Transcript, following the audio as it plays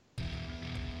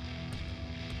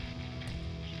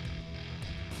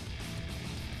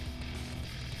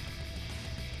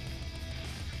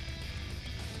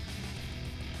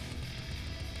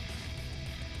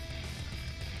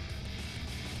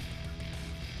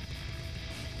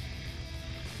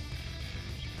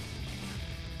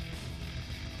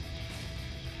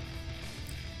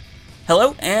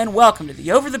Hello and welcome to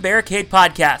the Over the Barricade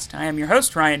podcast. I am your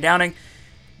host, Ryan Downing,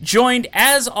 joined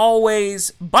as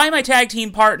always by my tag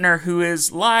team partner who is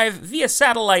live via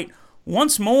satellite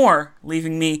once more,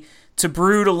 leaving me to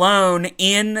brood alone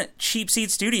in Cheap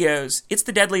Seat Studios. It's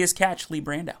the Deadliest Catch, Lee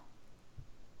Brando.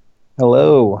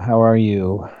 Hello, how are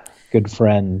you? Good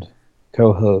friend,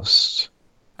 co-host.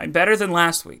 I'm better than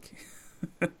last week.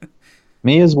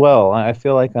 Me as well. I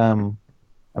feel like I'm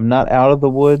not out of the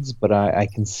woods, but I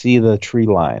can see the tree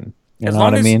line. You know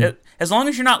what I mean? As long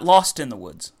as you're not lost in the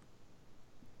woods.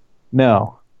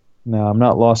 No, I'm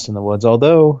not lost in the woods.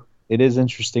 Although it is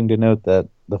interesting to note that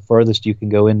the farthest you can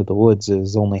go into the woods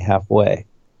is only halfway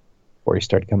before you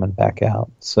start coming back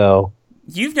out. So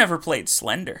you've never played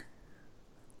Slender.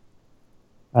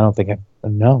 I don't think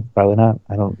no, probably not.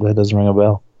 That doesn't ring a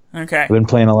bell. Okay. I've been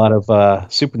playing a lot of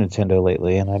Super Nintendo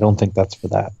lately, and I don't think that's for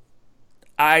that.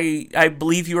 I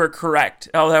believe you are correct,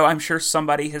 although I'm sure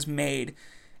somebody has made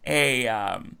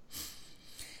a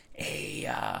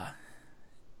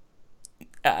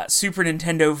Super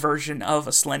Nintendo version of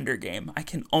a Slender game. I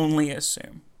can only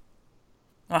assume.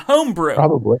 A homebrew.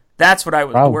 Probably. That's what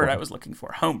the word I was looking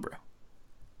for. Homebrew.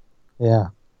 Yeah.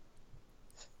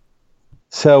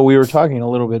 So we were talking a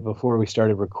little bit before we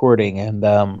started recording,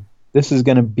 and this is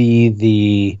going to be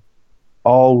the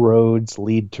All Roads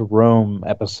Lead to Rome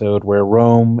episode, where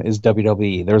Rome is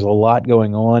WWE. There's a lot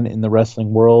going on in the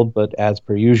wrestling world, but as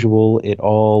per usual, it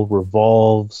all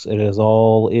revolves. It is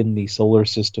all in the solar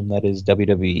system that is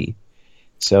WWE.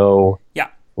 So yeah,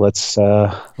 let's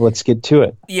get to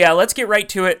it. Yeah, let's get right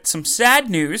to it. Some sad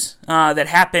news that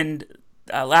happened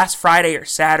last Friday or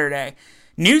Saturday.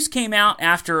 News came out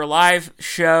after a live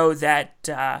show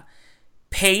that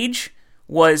Paige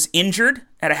was injured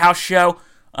at a house show.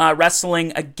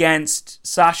 Wrestling against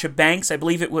Sasha Banks. I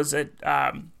believe it was a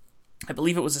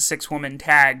 6-woman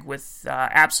tag with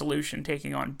Absolution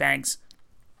taking on Banks,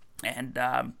 and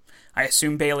I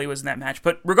assume Bayley was in that match.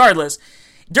 But regardless,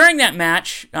 during that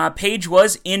match, Paige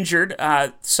was injured.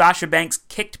 Sasha Banks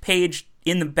kicked Paige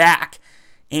in the back,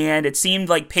 and it seemed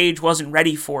like Paige wasn't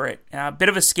ready for it. A bit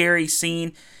of a scary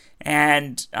scene.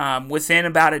 And within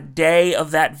about a day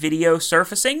of that video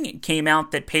surfacing, it came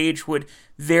out that Paige would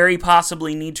very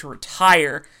possibly need to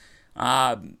retire,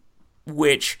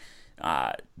 which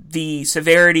the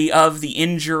severity of the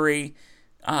injury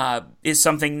is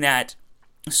something that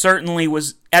certainly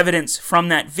was evidence from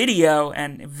that video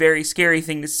and a very scary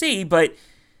thing to see. But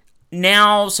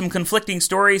now some conflicting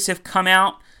stories have come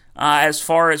out as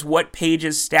far as what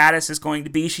Paige's status is going to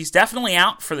be. She's definitely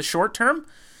out for the short term.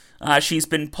 She's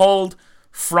been pulled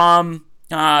from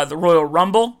the Royal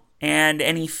Rumble and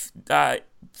any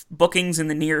bookings in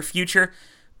the near future.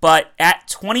 But at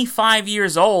 25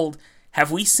 years old, have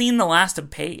we seen the last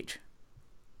of Paige?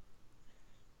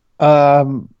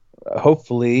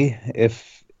 Hopefully,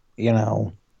 if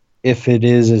it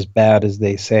is as bad as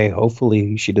they say,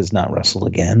 hopefully she does not wrestle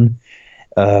again.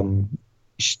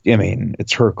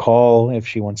 It's her call. If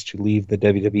she wants to leave the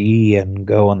WWE and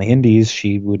go on the Indies,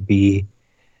 she would be.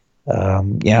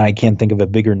 I can't think of a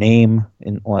bigger name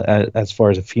as far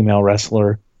as a female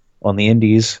wrestler on the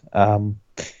Indies. Though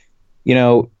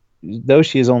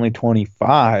she is only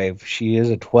 25, she is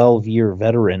a 12-year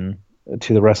veteran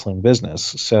to the wrestling business.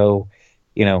 So,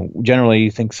 generally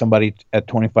you think somebody at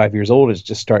 25 years old is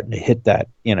just starting to hit that,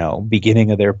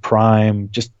 beginning of their prime,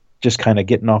 just kind of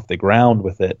getting off the ground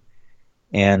with it.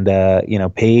 And,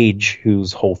 Paige,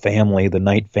 whose whole family, the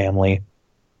Knight family,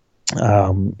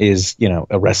 is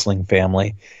a wrestling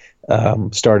family,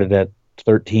 started at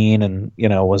 13 and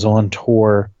was on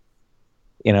tour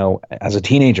as a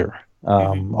teenager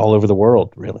all over the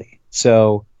world, really.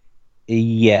 So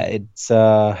yeah, it's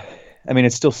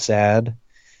it's still sad.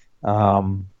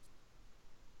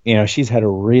 She's had a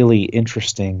really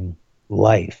interesting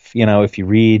life. If you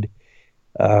read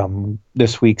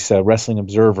this week's Wrestling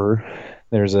Observer,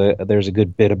 there's a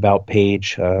good bit about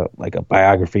Paige, like a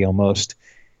biography almost.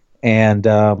 And,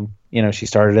 she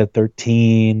started at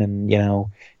 13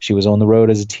 and, she was on the road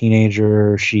as a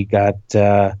teenager. She got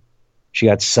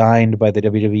signed by the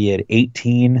WWE at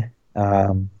 18,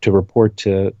 to report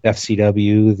to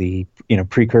FCW, the,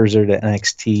 precursor to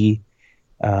NXT.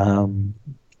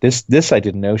 This I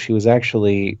didn't know. She was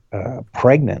actually,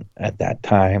 pregnant at that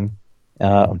time.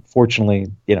 Unfortunately,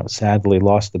 sadly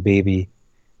lost the baby.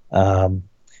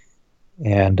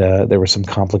 And there were some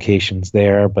complications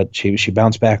there, but she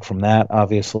bounced back from that,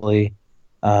 obviously.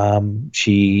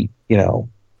 She,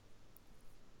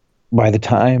 by the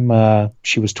time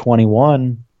she was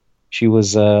 21, she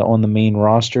was on the main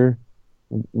roster,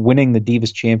 winning the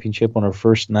Divas Championship on her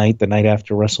first night, the night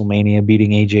after WrestleMania, beating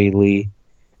AJ Lee.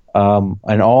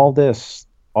 And all this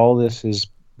is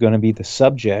going to be the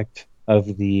subject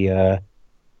of the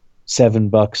Seven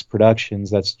Bucks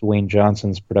Productions. That's Dwayne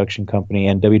Johnson's production company,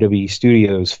 and WWE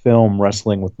Studios film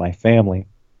Wrestling with My Family,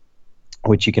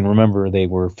 which you can remember they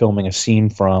were filming a scene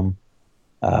from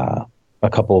a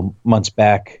couple months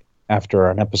back after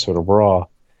an episode of Raw.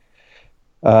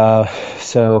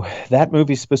 So that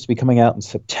movie's supposed to be coming out in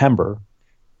September,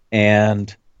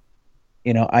 and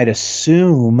I'd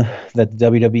assume that the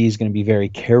WWE is going to be very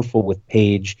careful with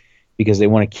Paige because they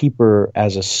want to keep her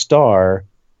as a star,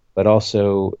 but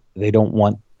also they don't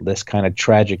want this kind of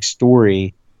tragic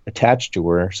story attached to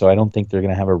her. So I don't think they're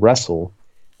going to have her wrestle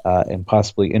and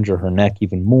possibly injure her neck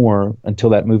even more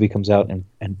until that movie comes out,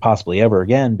 and possibly ever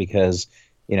again, because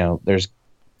there's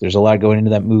a lot going into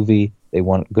that movie. They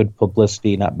want good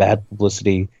publicity, not bad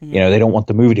publicity. Mm-hmm. They don't want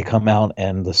the movie to come out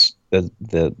and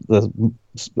the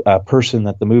person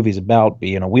that the movie's about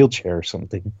be in a wheelchair or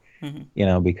something,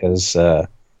 mm-hmm. Because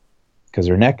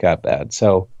her neck got bad.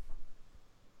 So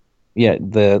yeah,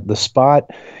 the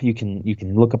spot, you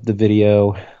can look up the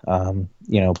video.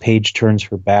 Paige turns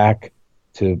her back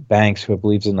to Banks, who I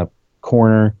believe's in the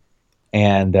corner,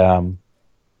 and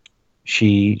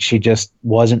she just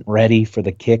wasn't ready for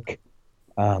the kick.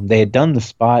 They had done the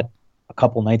spot a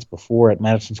couple nights before at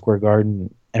Madison Square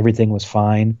Garden. Everything was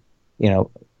fine.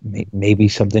 Maybe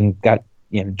something got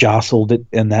jostled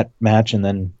in that match and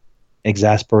then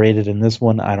exasperated in this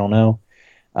one. I don't know.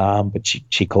 But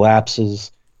she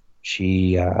collapses.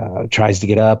 She tries to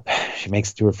get up. She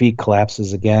makes it to her feet,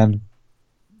 collapses again.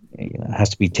 Has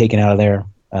to be taken out of there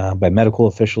by medical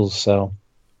officials. So,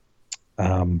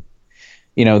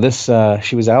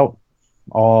 she was out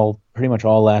pretty much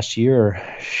all last year.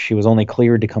 She was only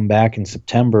cleared to come back in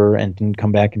September and didn't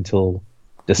come back until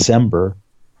December.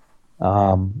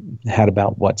 Had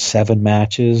about 7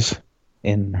 matches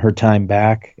in her time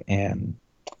back, and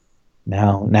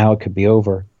now it could be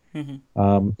over.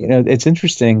 Mm-hmm. It's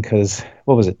interesting because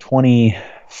what was it,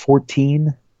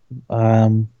 2014,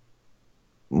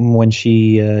 when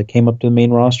she came up to the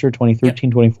main roster, 2013,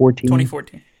 yep.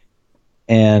 2014.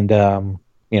 And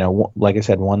like I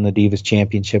said, won the Divas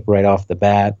Championship right off the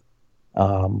bat.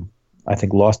 I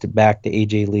think lost it back to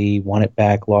AJ Lee, won it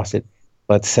back, lost it.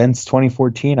 But since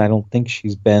 2014, I don't think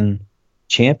she's been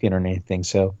champion or anything.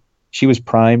 So she was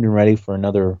primed and ready for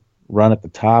another run at the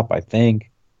top, I think.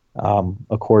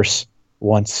 Of course,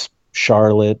 once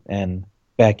Charlotte and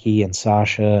Becky and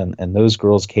Sasha and those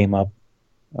girls came up,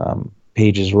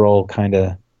 Paige's role kind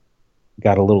of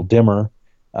got a little dimmer.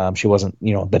 She wasn't,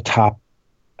 the top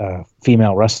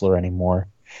female wrestler anymore.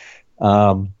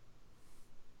 But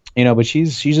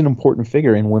she's an important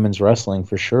figure in women's wrestling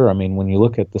for sure. I mean, when you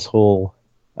look at this whole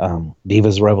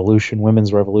Divas Revolution,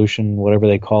 Women's Revolution, whatever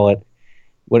they call it,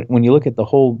 when you look at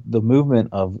the movement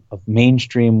of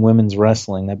mainstream women's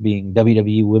wrestling, that being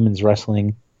WWE Women's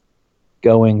Wrestling,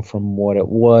 going from what it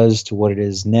was to what it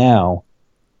is now,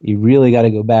 you really got to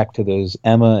go back to those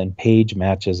Emma and Paige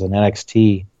matches in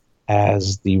NXT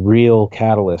as the real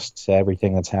catalyst to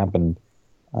everything that's happened.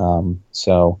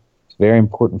 So it's a very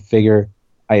important figure.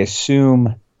 I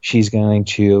assume she's going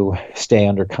to stay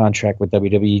under contract with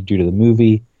WWE due to the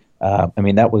movie.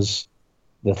 That was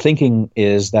the thinking,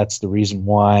 is that's the reason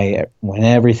why when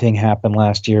everything happened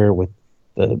last year with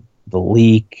the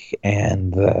leak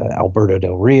and the Alberto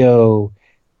Del Rio,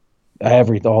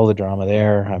 all the drama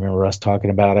there, I remember us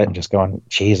talking about it and just going,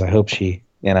 geez, I hope she,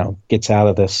 gets out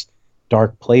of this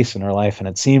dark place in her life. And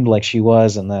it seemed like she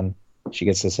was, and then she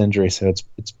gets this injury. So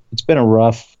it's been a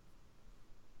rough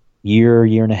year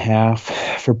and a half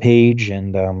for Paige,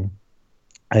 and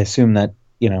I assume that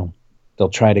they'll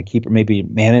try to keep her, maybe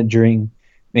managing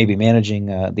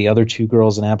the other two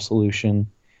girls in Absolution,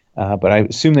 but I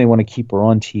assume they want to keep her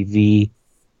on TV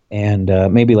and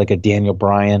maybe like a Daniel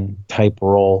Bryan type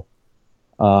role.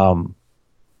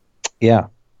 Yeah,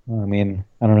 I mean,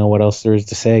 I don't know what else there is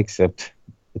to say except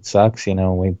it sucks.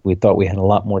 We thought we had a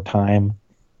lot more time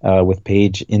with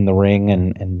Paige in the ring,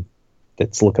 and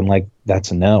it's looking like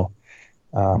that's a no.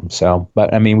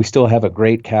 But I mean, we still have a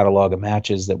great catalog of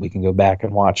matches that we can go back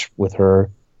and watch with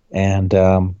her. And,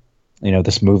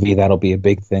 this movie, that'll be a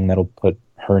big thing. That'll put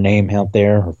her name out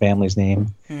there, her family's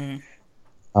name.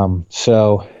 Mm-hmm.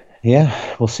 So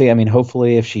yeah, we'll see. I mean,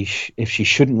 hopefully if she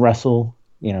shouldn't wrestle,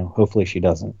 hopefully she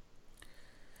doesn't.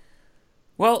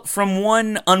 Well, from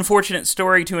one unfortunate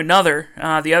story to another,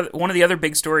 one of the other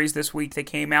big stories this week that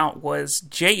came out was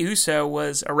Jey Uso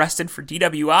was arrested for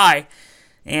DWI.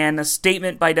 And a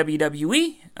statement by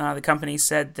WWE, the company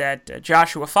said that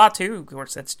Joshua Fatu, of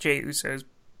course that's Jey Uso's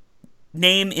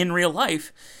name in real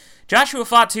life, Joshua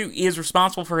Fatu is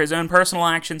responsible for his own personal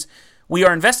actions We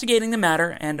are investigating the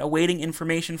matter and awaiting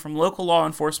information from local law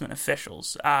enforcement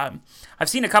officials. I've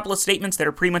seen a couple of statements that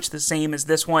are pretty much the same as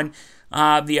this one.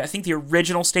 I think the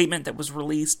original statement that was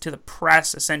released to the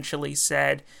press essentially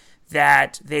said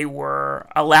that they were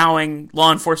allowing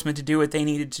law enforcement to do what they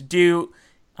needed to do,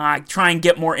 try and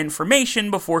get more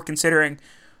information before considering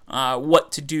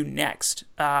what to do next.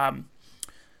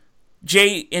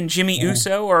 Jay and Jimmy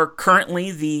Uso are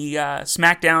currently the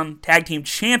SmackDown Tag Team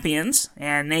Champions,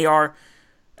 and they are,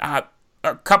 a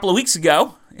couple of weeks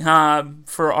ago,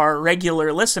 for our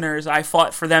regular listeners, I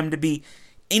fought for them to be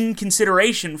in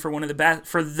consideration for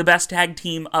the best tag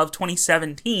team of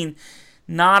 2017.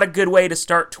 Not a good way to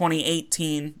start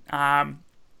 2018, and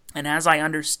as I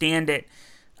understand it,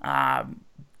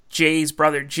 Jay's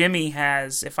brother Jimmy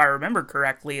has, if I remember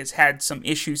correctly, has had some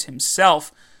issues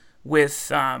himself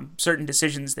with certain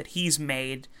decisions that he's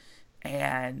made,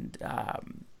 and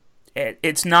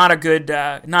it's not a good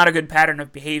pattern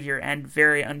of behavior, and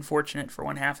very unfortunate for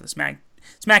one half of the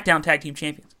SmackDown Tag Team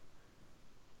Champions.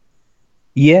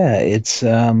 Yeah, it's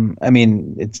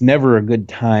it's never a good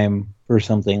time for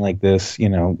something like this.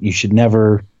 You should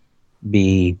never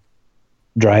be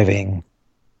driving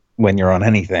when you're on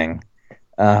anything.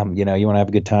 You want to have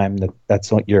a good time.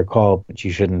 That's your call, but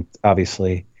you shouldn't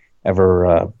obviously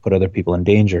ever put other people in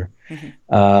danger.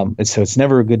 Mm-hmm. And so it's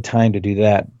never a good time to do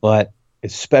that. But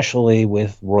especially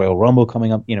with Royal Rumble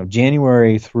coming up,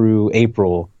 January through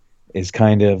April is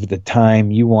kind of the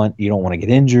time you don't want to get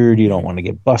injured, you don't want to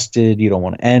get busted, you don't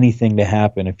want anything to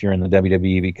happen if you're in the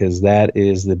WWE, because that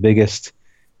is the biggest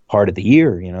part of the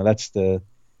year. That's the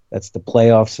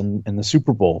playoffs and the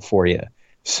Super Bowl for you.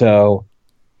 So,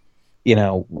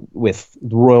 with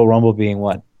the Royal Rumble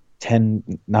being 10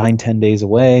 days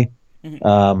away,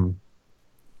 mm-hmm.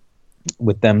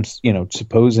 With them,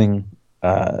 supposedly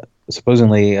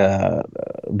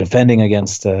defending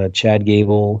against Chad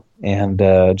Gable and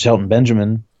Shelton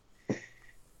Benjamin,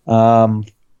 who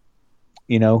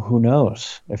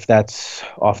knows if that's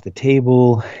off the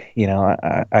table.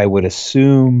 I would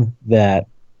assume that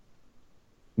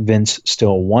Vince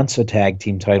still wants a tag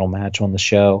team title match on the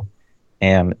show,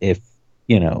 and if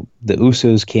the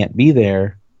Usos can't be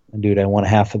there, dude, I want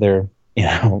half of them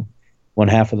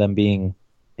being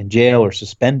in jail or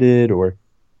suspended, or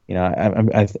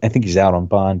I think he's out on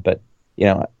bond, but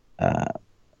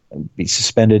be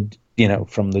suspended,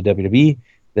 from the WWE.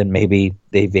 Then maybe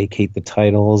they vacate the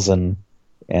titles and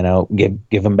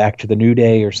give them back to the New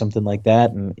Day or something like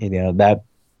that, and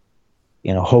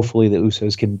hopefully the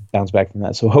Usos can bounce back from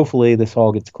that. So hopefully this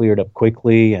all gets cleared up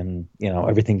quickly, and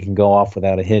everything can go off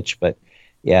without a hitch. But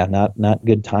yeah, not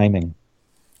good timing.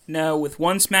 No, with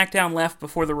one SmackDown left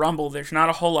before the Rumble, there's not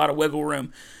a whole lot of wiggle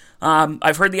room.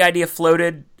 I've heard the idea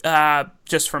floated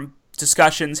just from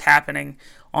discussions happening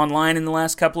online in the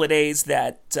last couple of days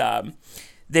that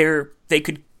they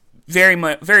could very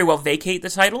well vacate the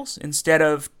titles instead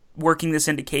of working this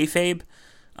into kayfabe.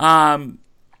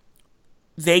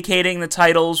 Vacating the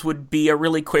titles would be a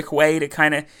really quick way to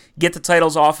kind of get the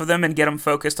titles off of them and get them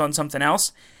focused on something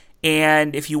else.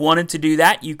 And if you wanted to do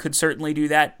that, you could certainly do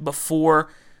that before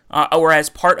or as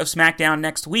part of SmackDown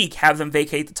next week. Have them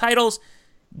vacate the titles.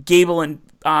 Gable and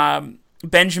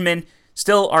Benjamin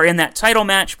still are in that title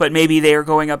match, but maybe they are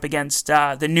going up against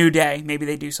the New Day. Maybe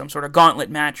they do some sort of gauntlet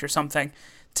match or something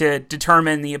to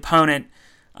determine the opponent.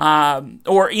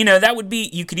 Or, that would be,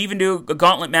 you could even do a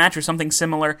gauntlet match or something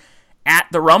similar at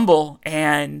the Rumble,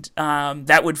 and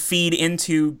that would feed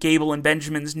into Gable and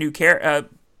Benjamin's new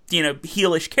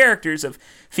heelish characters of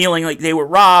feeling like they were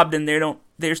robbed and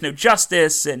there's no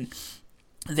justice and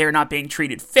they're not being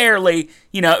treated fairly.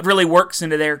 It really works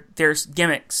into their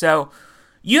gimmick. So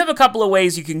you have a couple of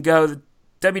ways you can go. The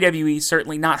WWE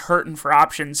certainly not hurting for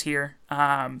options here.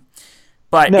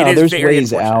 But no, it is there's very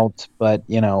ways out, but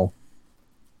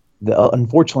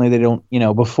unfortunately they don't.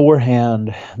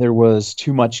 Beforehand there was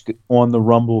too much on the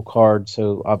Rumble card,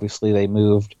 so obviously they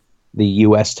moved the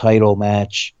U.S. title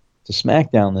match to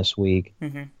SmackDown this week.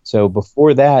 Mm-hmm. So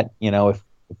before that,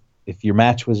 if your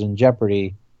match was in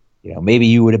jeopardy, maybe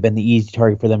you would have been the easy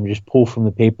target for them to just pull from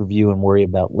the pay-per-view and worry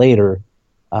about later,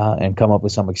 and come up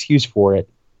with some excuse for it.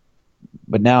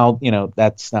 But now,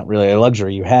 that's not really a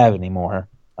luxury you have anymore.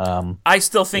 I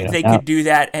still think they could do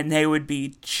that, and they would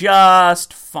be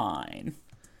just fine.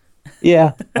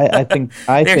 Yeah, I think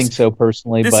so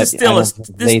personally, but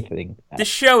they think that. The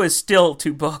show is still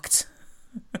too booked.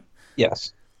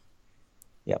 Yes.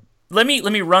 Yep. Let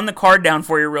me run the card down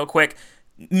for you real quick.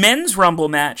 Men's Rumble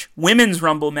match, women's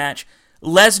Rumble match,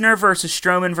 Lesnar versus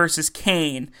Strowman versus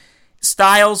Kane,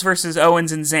 Styles versus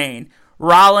Owens and Zayn,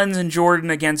 Rollins and Jordan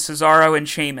against Cesaro and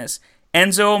Sheamus,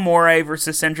 Enzo Amore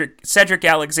versus Cedric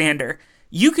Alexander.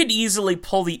 You could easily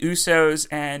pull the Usos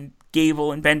and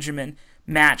Gable and Benjamin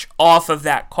match off of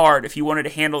that card if you wanted to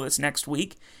handle this next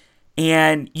week,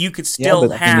 and you could still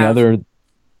have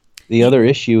the other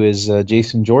issue is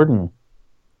Jason Jordan.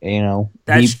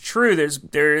 That's true.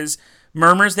 There's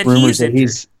murmurs that he's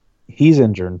injured. He's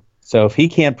injured. So if he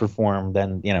can't perform,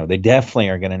 then they definitely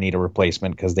are going to need a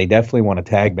replacement because they definitely want a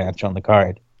tag match on the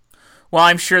card. Well,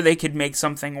 I'm sure they could make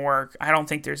something work. I don't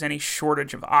think there's any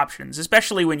shortage of options,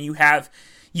 especially when you have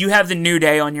the New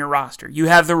Day on your roster. You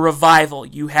have the Revival.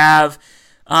 You have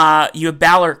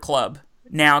Balor Club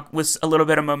now with a little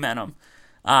bit of momentum.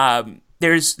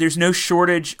 There's no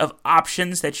shortage of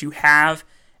options that you have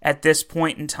at this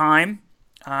point in time.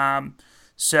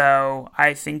 So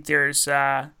I think they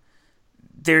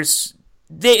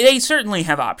certainly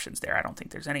have options there. I don't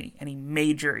think there's any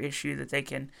major issue that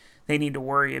they need to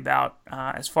worry about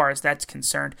as far as that's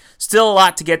concerned. Still a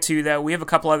lot to get to, though. We have a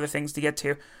couple other things to get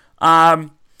to.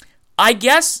 I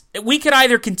guess we could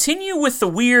either continue with the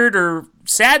weird or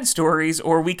sad stories,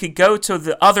 or we could go to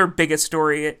the other biggest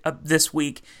story of this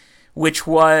week, which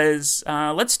was,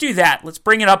 let's do that. Let's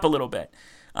bring it up a little bit.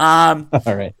 All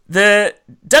right. The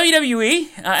WWE,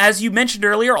 as you mentioned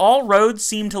earlier, all roads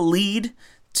seem to lead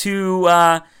to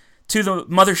the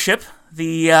mothership,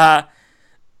 the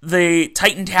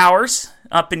Titan Towers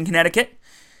up in Connecticut,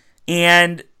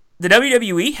 and the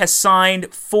WWE has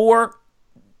signed 4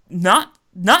 not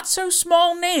so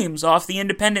small names off the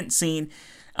independent scene.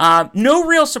 No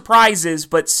real surprises,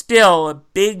 but still a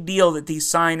big deal that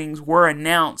these signings were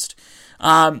announced.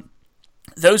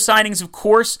 Those signings, of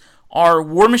course, are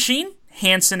War Machine,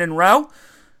 Hanson and Rowe,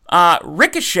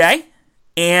 Ricochet,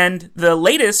 and the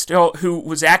latest, who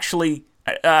was actually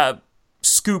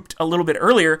scooped a little bit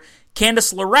earlier,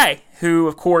 Candice LeRae, who,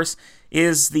 of course,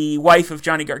 is the wife of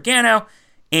Johnny Gargano,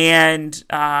 and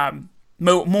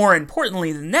more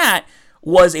importantly than that,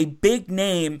 was a big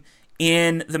name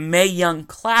in the Mae Young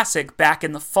Classic back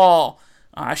in the fall.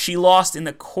 She lost in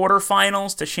the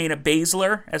quarterfinals to Shayna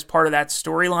Baszler as part of that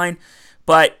storyline.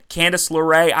 But Candice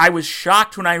LeRae, I was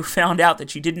shocked when I found out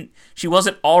that she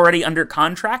wasn't already under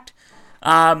contract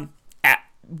during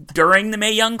the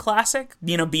Mae Young Classic,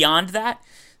 beyond that.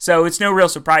 So it's no real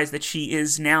surprise that she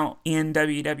is now in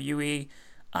WWE.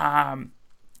 Of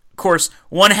course,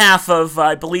 one half of,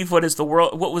 I believe, what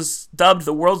was dubbed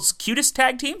the world's cutest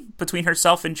tag team between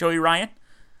herself and Joey Ryan.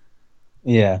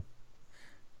 Yeah.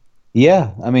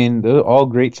 Yeah, I mean, they're all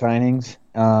great signings.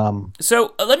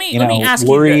 So let me ask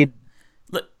you.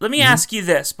 Let me ask you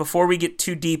this before we get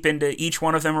too deep into each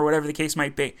one of them or whatever the case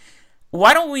might be.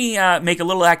 Why don't we make a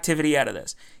little activity out of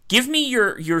this? Give me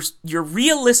your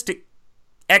realistic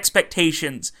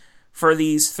expectations for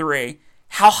these 3.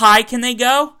 How high can they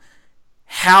go?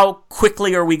 How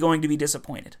quickly are we going to be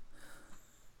disappointed?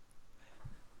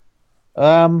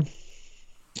 Because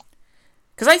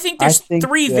I think there's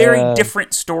 3 very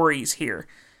different stories here.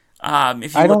 I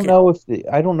don't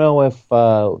know if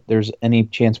there's any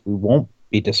chance we won't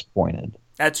be disappointed.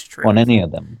 That's true. On any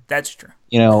of them. That's true.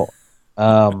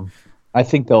 I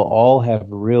think they'll all have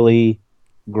really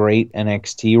great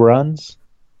NXT runs,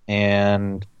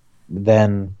 and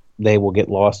then they will get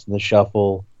lost in the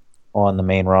shuffle on the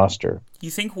main roster. You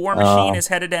think War Machine is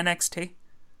headed to NXT?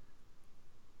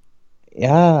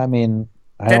 Yeah, I mean,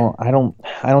 I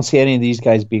don't see any of these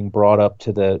guys being brought up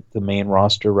to the main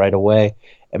roster right away.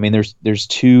 I mean, there's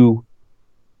 2,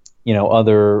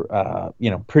 other,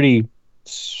 pretty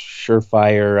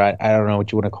surefire. I don't know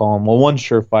what you want to call them. Well, one's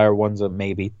surefire, one's a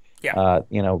maybe. Yeah.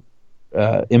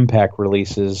 Impact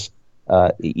releases.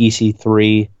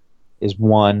 EC3 is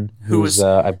one who was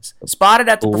spotted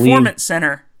at the Performance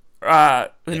Center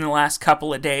in the last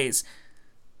couple of days.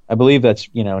 I believe that's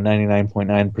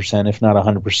 99.9%, if not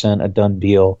 100%, a done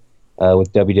deal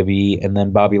with WWE. And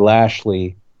then Bobby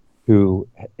Lashley, who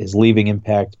is leaving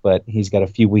Impact, but he's got a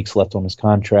few weeks left on his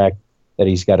contract that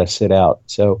he's got to sit out.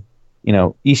 So,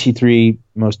 EC3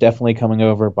 most definitely coming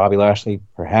over, Bobby Lashley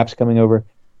perhaps coming over.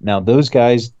 Now, those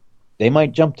guys, they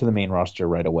might jump to the main roster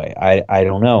right away. I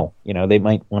don't know. They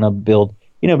might want to build,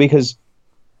 because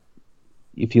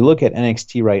if you look at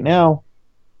NXT right now,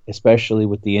 especially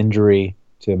with the injury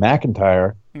to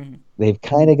McIntyre, they've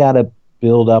kind of got to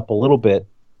build up a little bit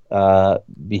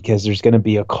because there's going to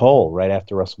be a call right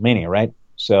after WrestleMania, right?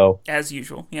 So as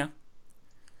usual, yeah.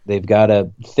 They've got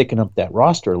to thicken up that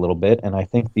roster a little bit, and I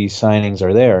think these signings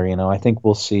are there. I think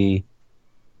we'll see.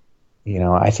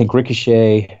 I think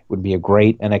Ricochet would be a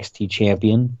great NXT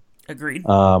champion. Agreed.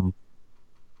 And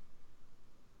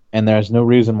there's no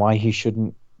reason why he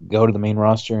shouldn't go to the main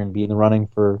roster and be in the running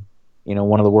for,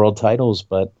 one of the world titles.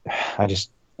 But I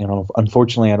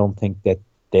unfortunately, I don't think that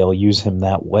they'll use him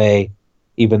that way,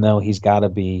 even though he's got to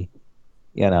be,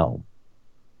 he's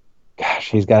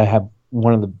got to have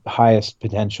one of the highest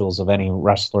potentials of any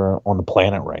wrestler on the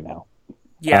planet right now.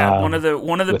 Yeah, one of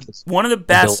the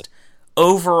best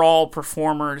overall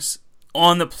performers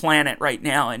on the planet right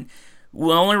now, and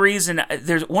the only reason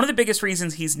there's one of the biggest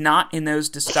reasons he's not in those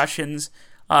discussions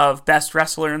of best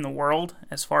wrestler in the world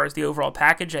as far as the overall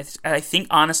package. I think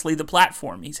honestly the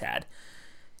platform he's had.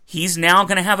 He's now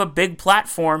going to have a big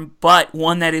platform, but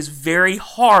one that is very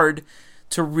hard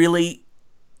to really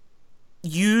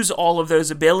use all of those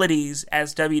abilities,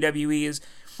 as WWE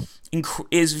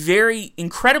is very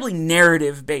incredibly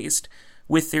narrative based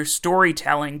with their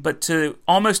storytelling, but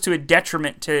almost to a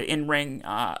detriment to in-ring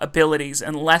abilities,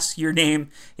 unless your name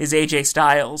is AJ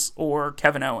Styles or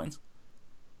Kevin Owens.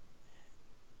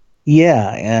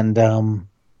 Yeah, and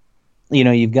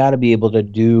you've got to be able to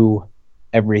do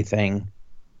everything.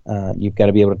 You've got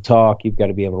to be able to talk. You've got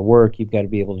to be able to work. You've got to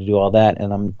be able to do all that.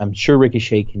 And I'm sure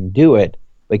Ricochet can do it,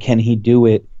 but can he do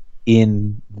it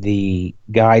in the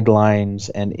guidelines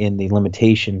and in the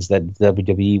limitations that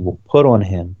WWE will put on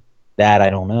him? That I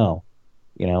don't know.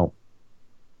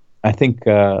 I think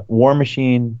War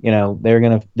Machine. They're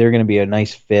gonna be a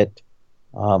nice fit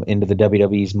into the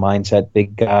WWE's mindset.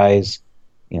 Big guys,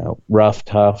 rough,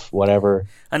 tough, whatever.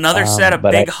 Another set of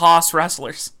big hoss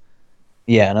wrestlers.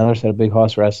 Yeah, another set of big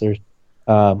hoss wrestlers.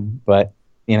 But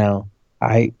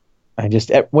I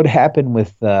just what happened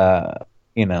with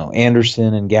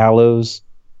Anderson and Gallows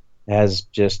has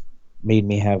just made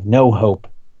me have no hope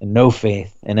and no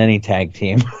faith in any tag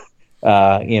team.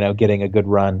 Getting a good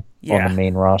run on the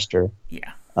main roster.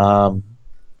 Yeah. And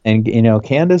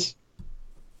Candice,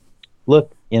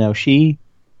 look, she,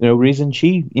 no reason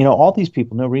she, all these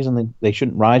people, no reason that they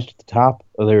shouldn't rise to the top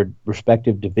of their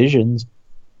respective divisions.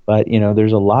 But,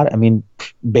 there's a lot. I mean,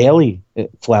 Bayley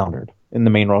floundered in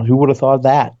the main role. Who would have thought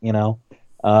that,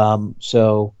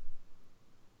 So,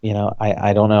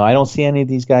 I don't know. I don't see any of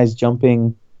these guys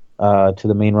jumping to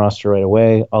the main roster right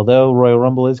away. Although Royal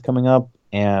Rumble is coming up,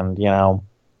 and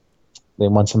they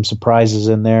want some surprises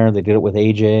in there. They did it with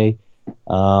AJ.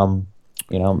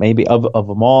 Maybe of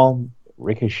them all,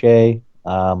 Ricochet.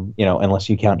 Unless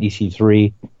you count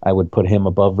EC3, I would put him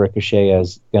above Ricochet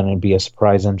as going to be a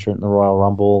surprise entrant in the Royal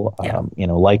Rumble. Yeah.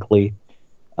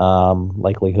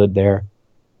 Likelihood there.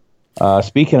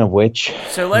 Speaking of which,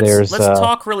 so let's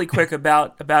talk really quick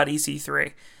about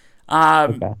EC3.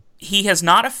 Okay. He has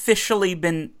not officially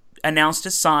been announced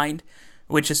as signed,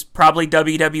 which is probably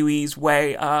WWE's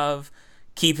way of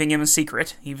keeping him a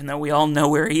secret, even though we all know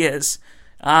where he is.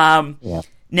 Now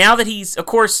that he's, of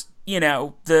course,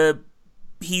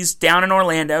 he's down in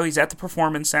Orlando. He's at the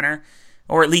Performance Center,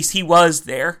 or at least he was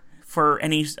there for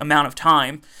any amount of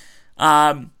time.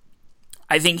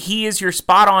 I think he is your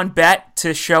spot-on bet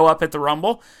to show up at the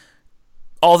Rumble.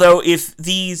 Although if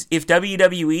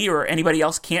WWE or anybody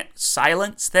else can't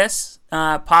silence this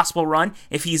possible run,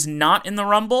 if he's not in the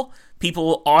Rumble, people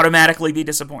will automatically be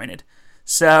disappointed.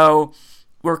 So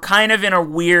we're kind of in a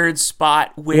weird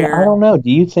spot where I don't know.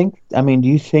 Do you think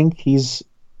he's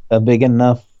a big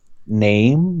enough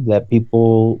name that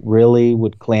people really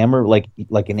would clamor like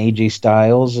an AJ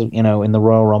Styles, in the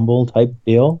Royal Rumble type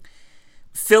deal?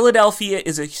 Philadelphia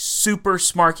is a super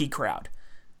smarky crowd.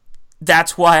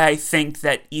 That's why I think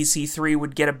that EC3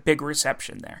 would get a big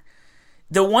reception there.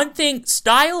 The one thing,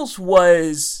 Styles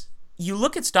was, you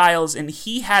look at Styles and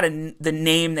he had the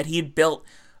name that he had built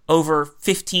over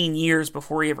 15 years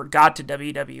before he ever got to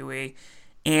WWE.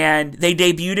 And they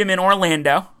debuted him in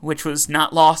Orlando, which was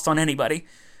not lost on anybody.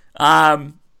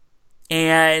 And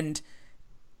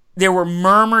there were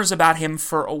murmurs about him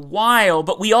for a while,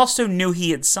 but we also knew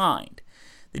he had signed.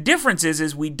 The difference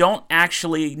is we don't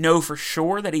actually know for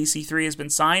sure that EC3 has been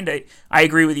signed. I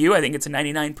agree with you. I think it's a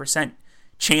 99%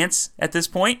 chance at this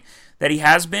point that he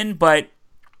has been, but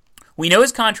we know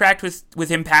his contract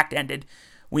with Impact ended.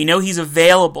 We know he's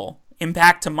available.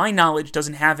 Impact, to my knowledge,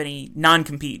 doesn't have any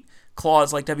non-compete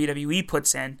clause like WWE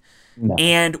puts in. No.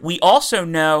 And we also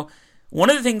know one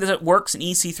of the things that works in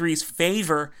EC3's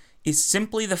favor is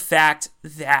simply the fact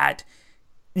that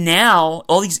now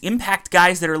all these Impact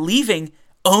guys that are leaving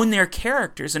own their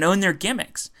characters and own their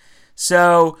gimmicks.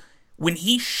 So when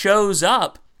he shows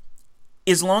up,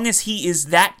 as long as he is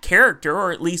that character,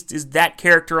 or at least is that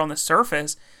character on the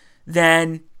surface,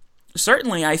 then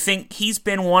certainly I think he's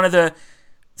been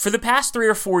for the past 3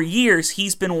 or 4 years,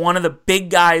 he's been one of the big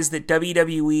guys that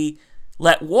WWE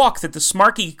let walk, that the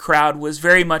smarky crowd was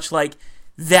very much like,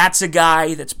 that's a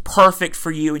guy that's perfect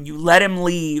for you, and you let him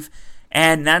leave.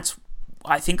 And that's,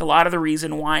 I think, a lot of the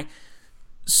reason why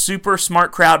super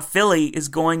smart crowd Philly is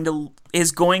going to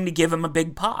give him a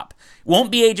big pop.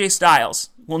 Won't be AJ Styles.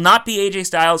 Will not be AJ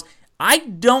Styles. I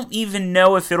don't even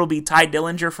know if it'll be Ty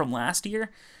Dillinger from last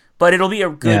year, but it'll be a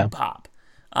good pop.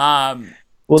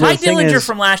 Well, Ty Dillinger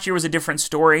from last year was a different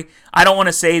story. I don't want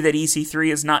to say that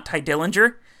EC3 is not Ty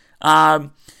Dillinger,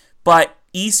 but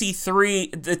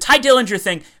EC3, the Ty Dillinger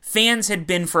thing, fans had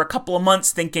been for a couple of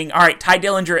months thinking, all right, Ty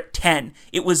Dillinger at 10.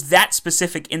 It was that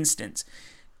specific instance.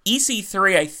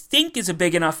 EC3, I think, is a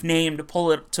big enough name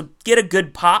to get a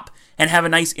good pop and have a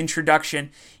nice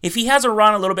introduction. If he has a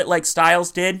run a little bit like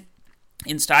Styles did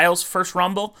in Styles' first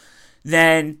Rumble,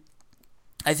 then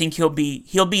I think he'll be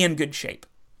in good shape.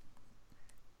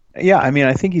 Yeah, I mean,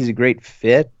 I think he's a great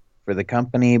fit for the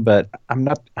company, but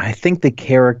I think the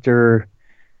character,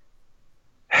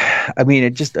 I mean,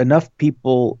 it just enough of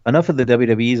the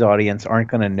WWE's audience aren't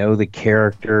going to know the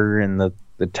character and the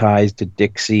ties to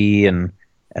Dixie and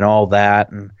all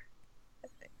that, and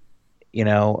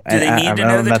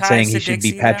I'm not saying he should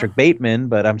be Patrick Bateman,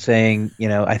 but I'm saying,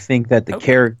 I think that the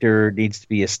character needs to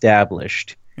be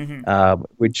established,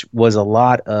 which was a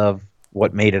lot of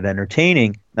what made it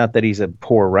entertaining. Not that he's a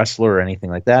poor wrestler or anything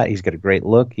like that. He's got a great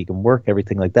look. He can work,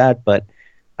 everything like that. But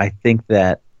I think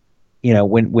that,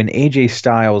 when AJ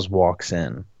Styles walks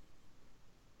in,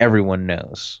 everyone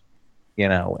knows.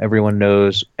 Everyone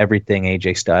knows everything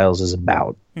AJ Styles is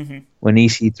about. Mm-hmm. When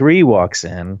EC3 walks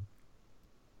in,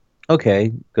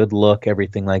 okay, good look,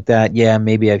 everything like that. Yeah,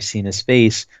 maybe I've seen his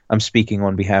face. I'm speaking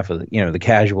on behalf of the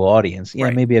casual audience. Yeah,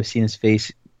 right. Maybe I've seen his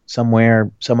face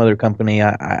somewhere, some other company.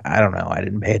 I don't know. I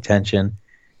didn't pay attention.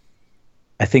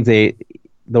 I think the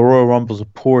Royal Rumble is a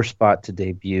poor spot to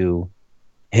debut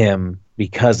him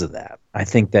because of that. I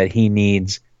think that he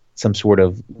needs some sort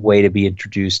of way to be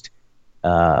introduced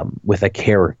with a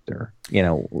character,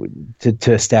 to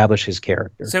establish his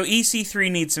character. So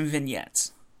EC3 needs some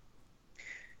vignettes.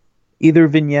 Either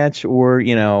vignettes or,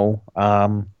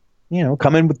 come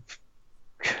in with,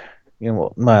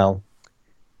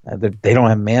 they don't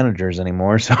have managers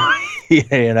anymore, so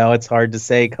it's hard to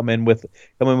say. Come in with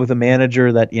a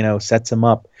manager that sets him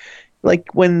up,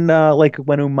 like when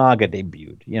Umaga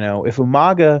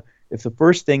debuted. If the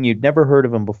first thing, you'd never heard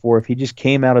of him before, if he just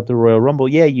came out at the Royal Rumble,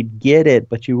 yeah, you'd get it,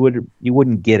 but you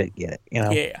wouldn't get it. Yeah,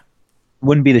 it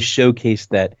wouldn't be the showcase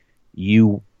that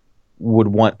you would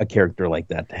want a character like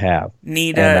that to have.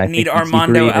 Need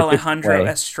Armando Alejandro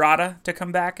Estrada to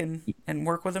come back and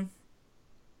work with him.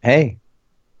 Hey,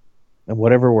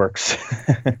 whatever works.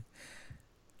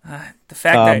 The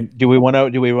fact that do we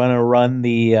want to run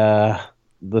the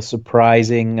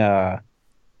surprising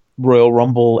Royal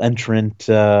Rumble entrant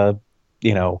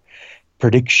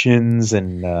predictions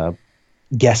and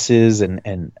guesses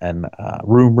and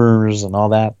rumors and all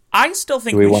that? I still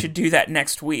think we should do that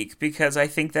next week because I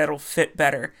think that'll fit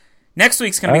better. Next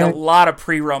week's going to be a lot of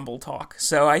pre-Rumble talk,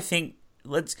 so I think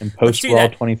let's do Raw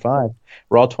that. 25.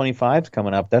 Raw 25's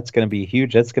coming up. That's going to be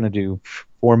huge. That's going to do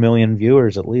 4 million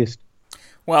viewers at least.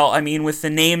 Well, I mean, with the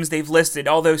names they've listed,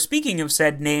 although speaking of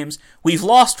said names, we've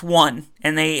lost one,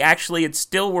 and they actually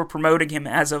still were promoting him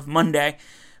as of Monday.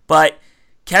 But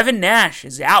Kevin Nash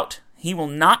is out. He will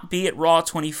not be at Raw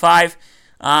 25.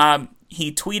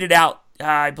 He tweeted out,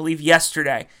 I believe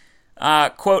yesterday,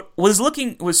 quote,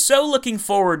 was so looking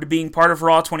forward to being part of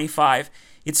Raw 25.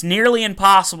 It's nearly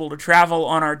impossible to travel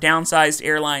on our downsized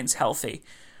airlines healthy.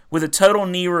 With a total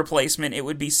knee replacement, it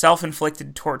would be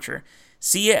self-inflicted torture.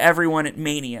 See ya, everyone, at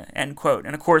Mania, end quote.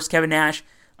 And of course, Kevin Nash,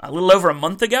 a little over a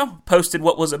month ago, posted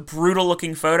what was a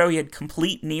brutal-looking photo. He had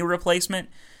complete knee replacement,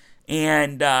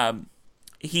 and I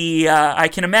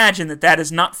can imagine that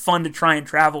is not fun to try and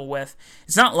travel with.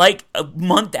 It's not like a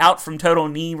month out from total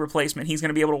knee replacement he's going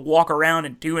to be able to walk around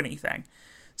and do anything.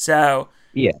 So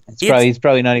yeah, he's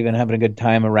probably not even having a good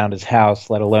time around his house,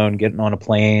 let alone getting on a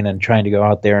plane and trying to go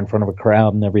out there in front of a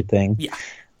crowd and everything. Yeah.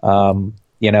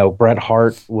 Bret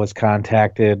Hart was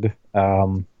contacted,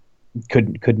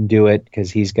 couldn't do it because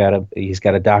he's got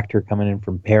a doctor coming in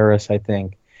from Paris, I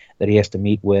think, that he has to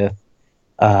meet with.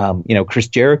 Chris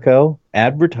Jericho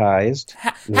advertised.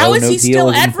 How is he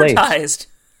still advertised?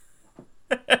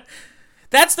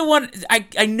 That's the one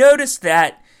I noticed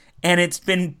that, and it's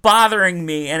been bothering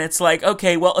me. And it's like,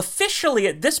 okay, well, officially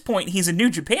at this point, he's a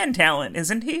New Japan talent,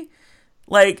 isn't he?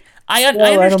 Like, I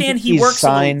understand he works. He's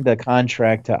signed a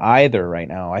contract to either right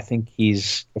now. I think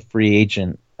he's a free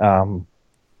agent.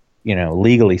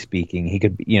 Legally speaking, he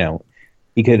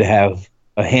could have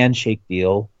a handshake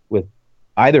deal with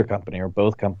either company or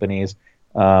both companies,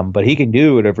 but he can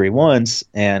do whatever he wants.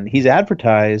 And he's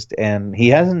advertised, and he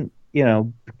hasn't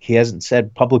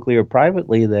said publicly or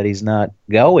privately that he's not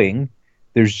going.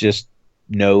 There's just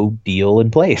no deal in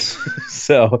place.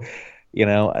 So,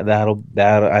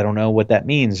 that I don't know what that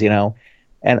means,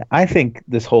 And I think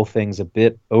this whole thing's a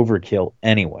bit overkill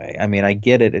anyway. I mean, I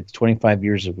get it. It's 25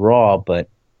 years of Raw, but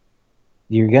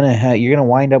you're gonna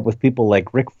wind up with people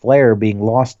like Ric Flair being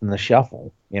lost in the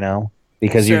shuffle,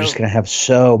 because you're just gonna have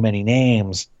so many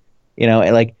names,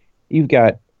 and like you've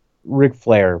got Ric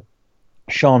Flair,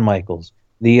 Shawn Michaels,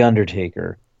 The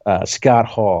Undertaker, Scott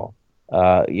Hall,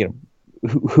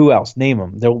 who else? Name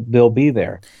them. They'll be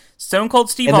there. Stone Cold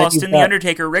Steve Austin, The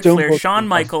Undertaker, Ric Flair, Shawn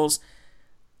Michaels,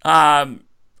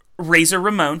 Razor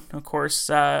Ramon, of course,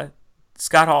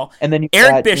 Scott Hall, and then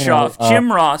Eric Bischoff,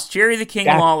 Jim Ross, Jerry the King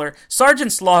Lawler,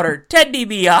 Sergeant Slaughter, Ted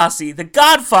DiBiase, The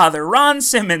Godfather, Ron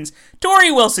Simmons,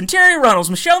 Torrie Wilson, Terry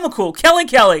Runnels, Michelle McCool, Kelly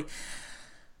Kelly.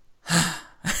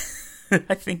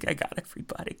 I think I got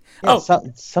everybody. Yeah,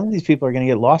 some of these people are going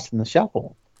to get lost in the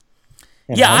shuffle.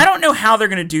 Yeah, I don't know how they're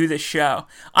going to do this show.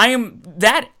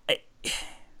 That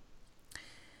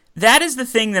is the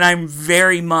thing that I'm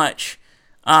very much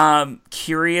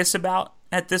curious about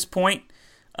at this point.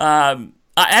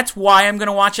 That's why I'm going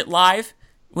to watch it live,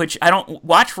 which I don't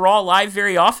watch Raw live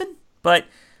very often, but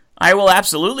I will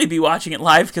absolutely be watching it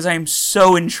live because I am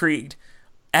so intrigued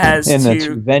as to that's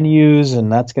venues, and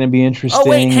that's going to be interesting. Oh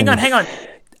wait, hang on.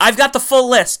 I've got the full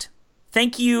list.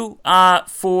 Thank you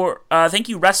thank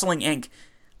you Wrestling Inc.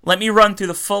 Let me run through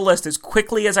the full list as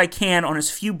quickly as I can on as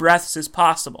few breaths as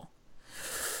possible.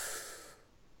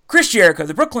 Chris Jericho,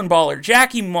 the Brooklyn Baller,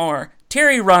 Jackie Moore,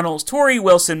 Terry Runnels, Torrie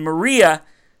Wilson, Maria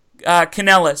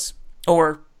Kanellis,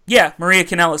 Maria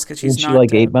Kanellis, because she's not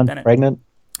like 8 months Bennett. Pregnant.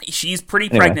 She's pretty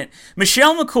pregnant.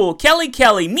 Michelle McCool, Kelly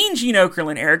Kelly, Mean Gene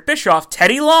Okerlund, Eric Bischoff,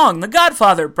 Teddy Long, The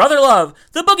Godfather, Brother Love,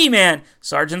 The Boogeyman,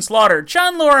 Sergeant Slaughter,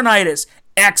 John Laurinaitis,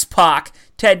 X-Pac,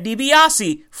 Ted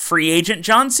DiBiase, Free Agent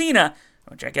John Cena,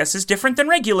 which I guess is different than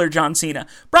regular John Cena,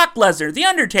 Brock Lesnar, The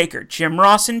Undertaker, Jim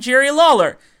Ross and Jerry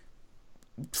Lawler,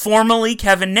 formerly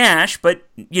Kevin Nash, but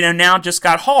now just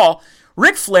Scott Hall,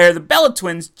 Ric Flair, the Bella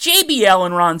Twins, JBL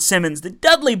and Ron Simmons, the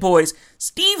Dudley Boys,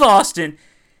 Steve Austin,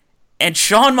 and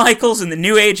Shawn Michaels and the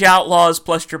New Age Outlaws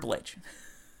plus Triple H.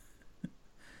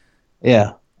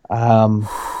 Yeah.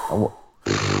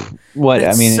 What?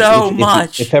 That's I mean,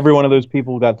 much. If every one of those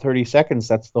people got 30 seconds,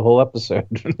 that's the whole episode.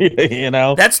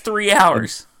 That's 3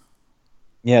 hours.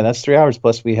 Yeah, that's 3 hours.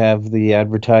 Plus, we have the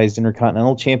advertised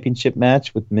Intercontinental Championship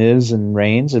match with Miz and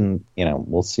Reigns, and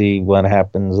we'll see what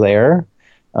happens there.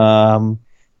 And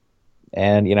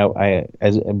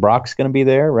Brock's going to be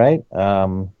there, right?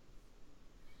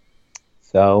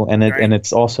 And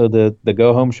it's also the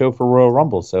go home show for Royal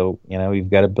Rumble. So you've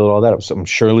got to build all that up. So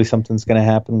surely something's going to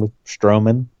happen with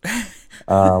Strowman.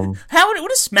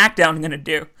 What is SmackDown going to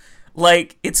do?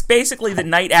 Like, it's basically the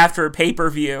night after a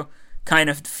pay-per-view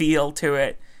kind of feel to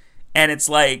it, and it's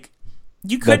like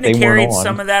you couldn't have carried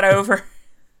some of that over.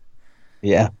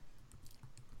 Yeah,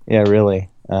 really.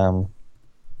 It'll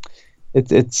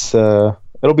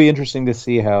be interesting to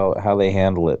see how they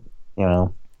handle it. We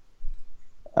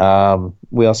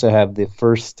also have the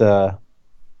first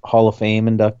Hall of Fame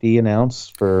inductee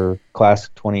announced for Class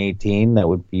of 2018. That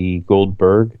would be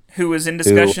Goldberg, who was in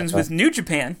discussions with New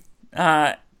Japan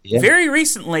very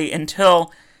recently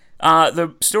until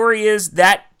the story is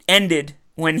that ended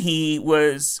when he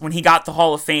got the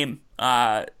Hall of Fame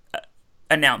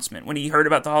announcement. When he heard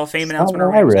about the Hall of Fame announcement.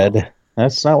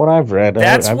 That's not what I've read.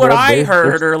 That's what I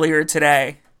heard earlier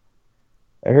today.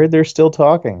 I heard they're still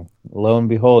talking. Lo and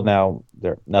behold, now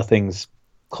nothing's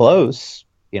close.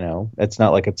 It's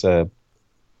not like it's a,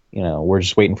 we're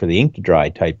just waiting for the ink to dry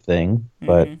type thing.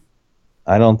 But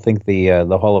I don't think the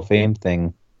Hall of Fame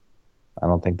thing, I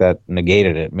don't think that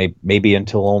negated it. Maybe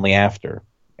until only after,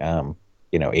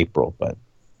 April. But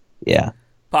yeah,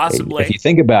 possibly. If you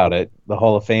think about it, the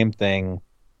Hall of Fame thing,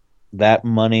 that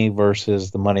money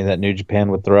versus the money that New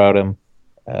Japan would throw at him.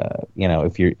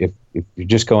 If you're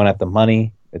just going at the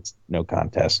money, it's no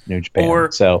contest, New Japan.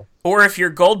 Or if you're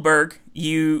Goldberg,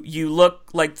 you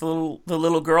look like the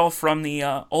little girl from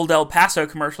the old El Paso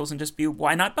commercials and just be,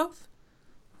 why not both?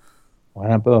 Why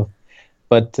not both?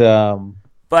 But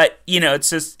it's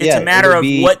just a matter of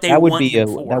what they want him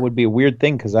for. That would be a weird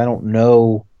thing because I don't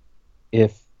know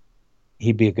if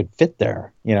he'd be a good fit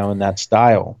there, in that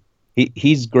style.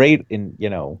 He's great in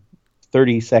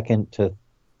 30-second to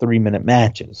 3-minute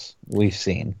matches we've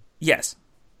seen. Yes.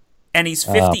 And he's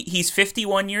 50 he's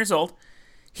 51 years old.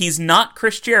 He's not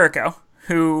Chris Jericho,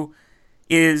 who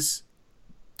is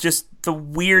just the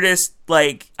weirdest,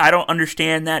 I don't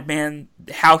understand that man,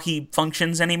 how he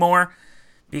functions anymore,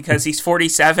 because he's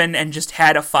 47 and just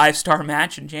had a 5-star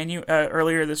match in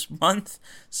earlier this month.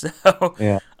 So,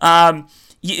 yeah.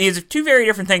 These are two very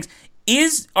different things.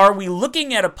 Are we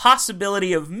looking at a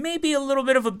possibility of maybe a little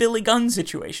bit of a Billy Gunn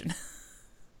situation?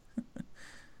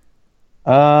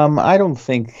 I don't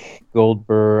think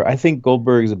Goldberg. I think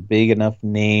Goldberg is a big enough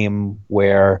name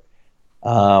where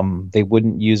they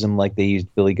wouldn't use him like they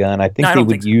used Billy Gunn. I think they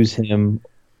would use him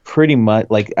pretty much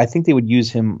like I think they would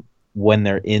use him when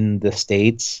they're in the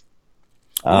States.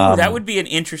 Ooh, that would be an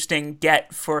interesting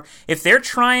get for if they're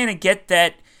trying to get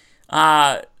that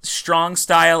Strong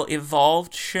Style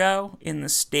Evolved show in the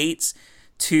States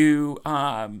to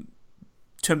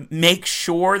make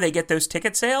sure they get those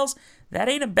ticket sales. That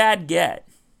ain't a bad get.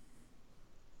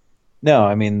 No,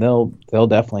 I mean they'll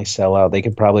definitely sell out. They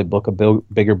could probably book a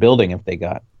bigger building if they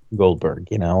got Goldberg.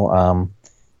 You know,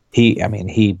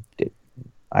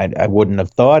 I wouldn't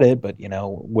have thought it, but you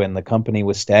know, when the company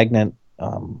was stagnant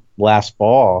last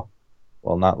fall,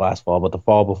 well, not last fall, but the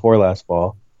fall before last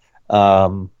fall,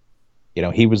 you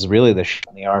know, he was really the shot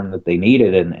in the arm that they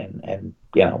needed, and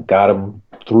you know, got him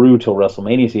through till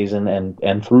WrestleMania season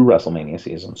and through WrestleMania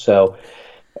season. So.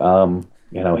 You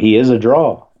know, he is a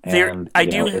draw. And,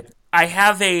 I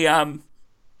have a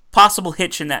possible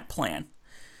hitch in that plan.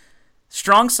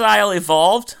 Strong Style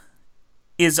Evolved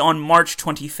is on March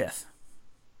 25th.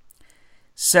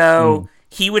 So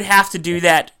he would have to do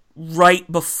that right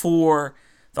before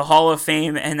the Hall of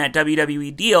Fame and that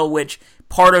WWE deal, which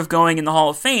part of going in the Hall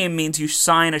of Fame means you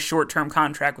sign a short-term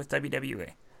contract with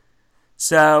WWE.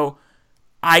 So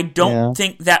I don't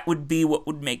think that would be what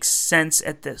would make sense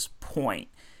at this point.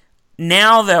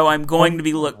 Now, though, I'm going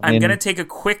to take a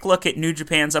quick look at New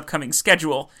Japan's upcoming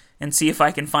schedule and see if I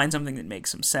can find something that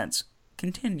makes some sense.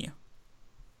 Continue.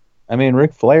 I mean,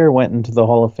 Ric Flair went into the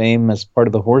Hall of Fame as part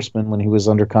of the Horsemen when he was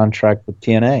under contract with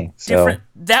TNA. So.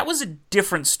 That was a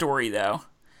different story, though.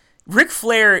 Ric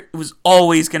Flair was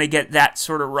always going to get that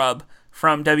sort of rub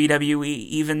from WWE,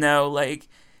 even though,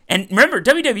 and remember,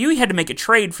 WWE had to make a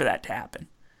trade for that to happen.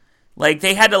 Like,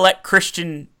 they had to let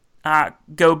Christian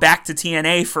go back to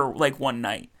TNA for one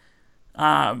night.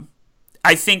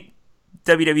 I think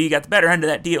WWE got the better end of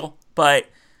that deal, but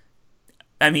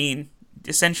I mean,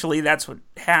 essentially that's what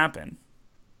happened.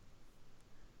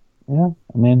 Yeah,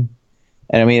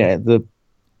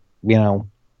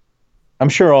 I'm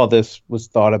sure all this was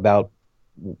thought about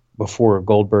before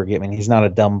Goldberg. I mean, he's not a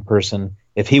dumb person.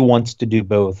 If he wants to do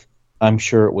both, I'm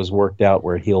sure it was worked out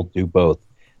where he'll do both,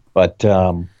 but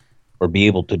or be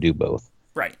able to do both.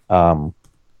 Right.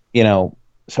 You know,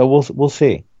 so we'll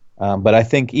see. But I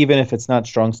think even if it's not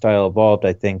Strong Style Evolved,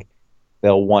 I think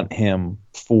they'll want him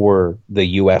for the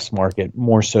U.S. market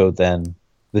more so than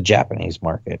the Japanese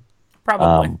market.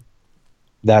 Probably.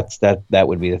 That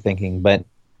would be the thinking. But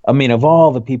I mean, of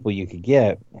all the people you could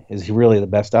get, is he really the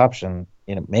best option?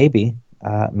 You know, maybe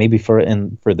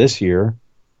for this year.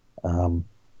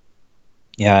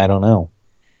 Yeah, I don't know.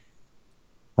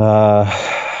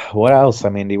 What else? I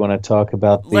mean, do you want to talk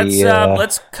about the...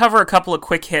 Let's cover a couple of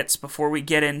quick hits before we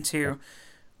get into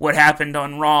what happened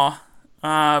on Raw.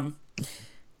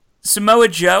 Samoa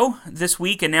Joe this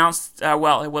week announced...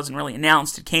 well, it wasn't really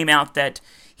announced. It came out that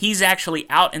he's actually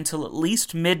out until at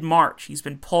least mid-March. He's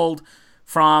been pulled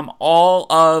from all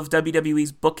of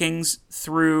WWE's bookings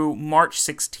through March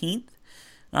 16th.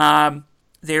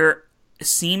 There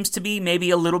seems to be maybe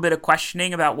a little bit of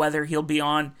questioning about whether he'll be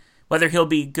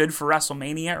good for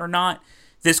WrestleMania or not.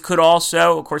 This could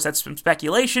also, of course, that's some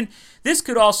speculation. This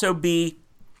could also be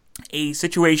a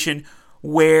situation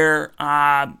where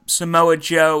Samoa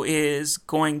Joe is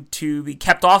going to be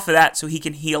kept off of that so he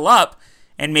can heal up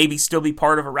and maybe still be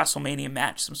part of a WrestleMania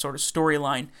match, some sort of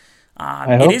storyline.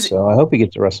 I hope so. I hope he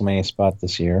gets a WrestleMania spot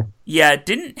this year. Yeah, it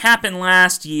didn't happen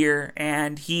last year,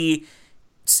 and he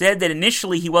said that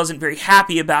initially he wasn't very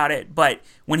happy about it, but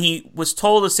when he was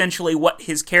told essentially what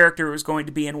his character was going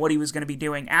to be and what he was going to be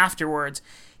doing afterwards,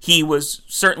 he was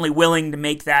certainly willing to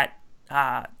make that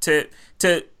to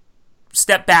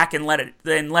step back and let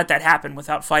that happen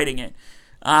without fighting it.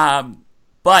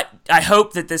 But I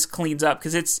hope that this cleans up,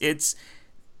 because it's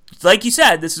like you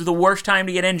said, this is the worst time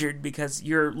to get injured because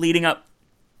you're leading up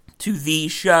to the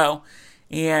show,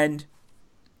 and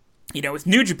with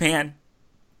New Japan,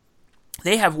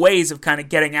 they have ways of kind of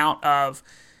getting out of,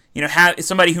 have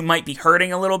somebody who might be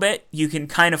hurting a little bit. You can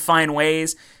kind of find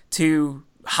ways to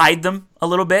hide them a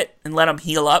little bit and let them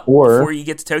heal up before you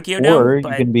get to Tokyo Dome. Or you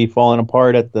can be falling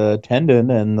apart at the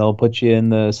tendon and they'll put you in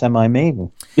the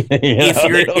semi-main.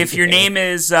 If your name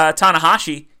is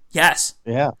Tanahashi, yes.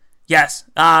 Yeah. Yes.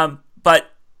 And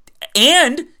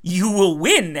you will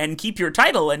win and keep your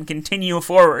title and continue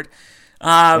forward.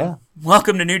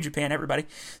 Welcome to New Japan, everybody.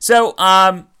 So,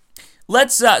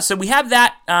 let's. So we have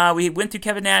that. We went through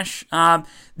Kevin Nash.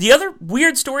 The other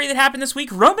weird story that happened this week: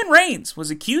 Roman Reigns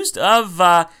was accused of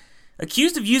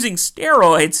using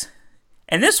steroids,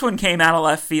 and this one came out of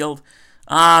left field.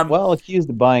 Well, accused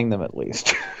of buying them at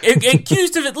least.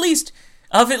 Accused of at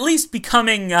least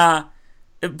becoming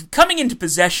coming into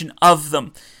possession of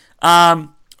them.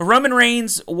 Roman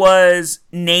Reigns was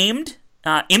named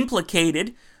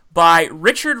implicated by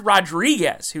Richard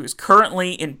Rodriguez, who is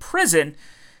currently in prison.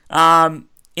 In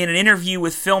an interview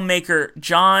with filmmaker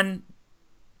John,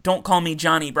 don't call me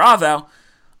Johnny Bravo,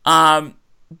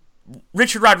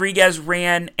 Richard Rodriguez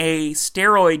ran a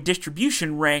steroid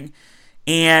distribution ring,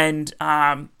 and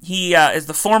he is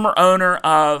the former owner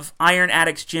of Iron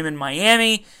Addicts Gym in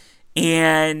Miami,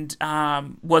 and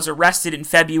was arrested in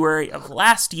February of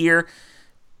last year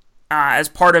as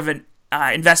part of an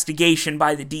investigation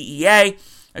by the DEA,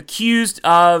 accused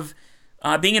of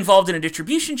being involved in a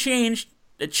distribution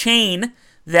chain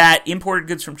that imported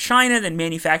goods from China, then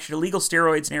manufactured illegal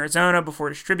steroids in Arizona before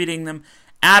distributing them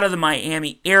out of the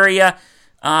Miami area.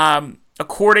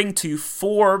 According to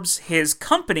Forbes, his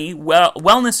company,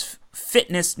 Wellness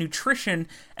Fitness Nutrition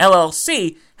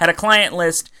LLC, had a client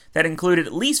list that included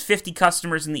at least 50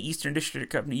 customers in the Eastern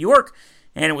District of New York,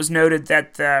 and it was noted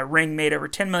that the ring made over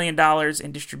 $10 million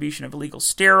in distribution of illegal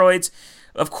steroids.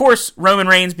 Of course, Roman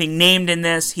Reigns being named in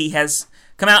this, he has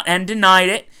come out and denied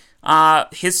it.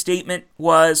 His statement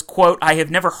was, quote, "I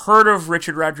have never heard of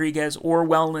Richard Rodriguez or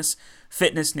Wellness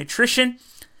Fitness Nutrition.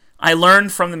 I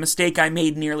learned from the mistake I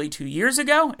made nearly 2 years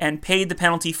ago and paid the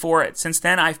penalty for it. Since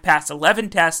then, I've passed 11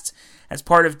 tests as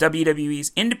part of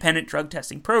WWE's independent drug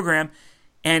testing program,"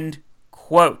 end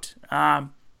quote.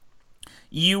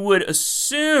 You would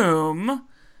assume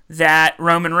that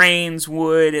Roman Reigns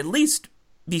would at least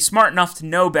be smart enough to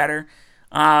know better.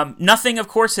 Nothing, of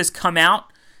course, has come out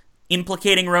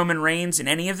implicating Roman Reigns in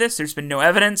any of this. There's been no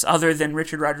evidence other than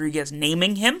Richard Rodriguez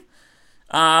naming him.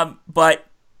 But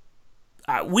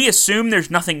we assume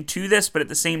there's nothing to this, but at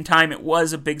the same time, it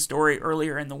was a big story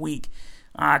earlier in the week.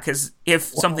 Because if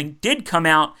something did come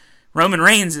out, Roman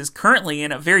Reigns is currently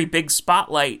in a very big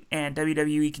spotlight, and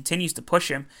WWE continues to push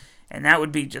him. And that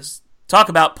would be just, talk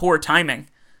about poor timing.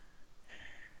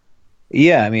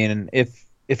 Yeah, I mean, if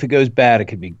it goes bad, it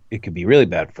could be really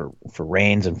bad for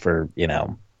Reigns and for,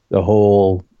 the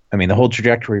whole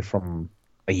trajectory from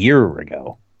a year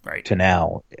ago to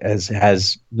now,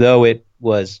 as though it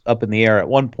was up in the air at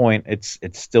one point, it's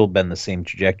still been the same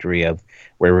trajectory of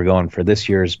where we're going for this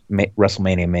year's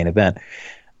WrestleMania main event.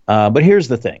 But here's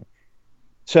the thing.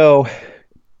 So,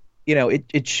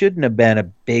 it shouldn't have been a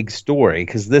big story,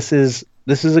 because this is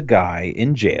a guy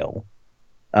in jail,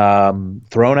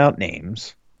 throwing out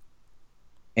names.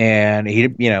 And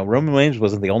Roman Reigns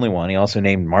wasn't the only one. He also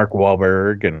named Mark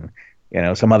Wahlberg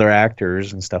and some other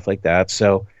actors and stuff like that.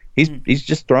 So he's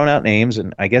just throwing out names,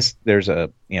 and I guess there's a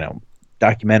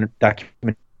documentary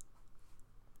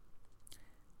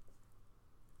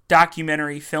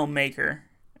filmmaker.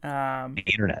 The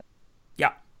internet.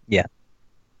 Yeah. Yeah.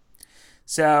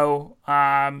 So,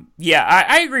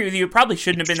 I agree with you. It probably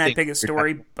shouldn't have been that big a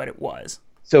story, but it was.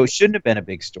 So it shouldn't have been a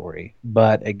big story,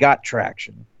 but it got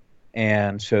traction.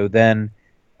 And so then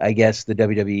I guess the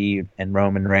WWE and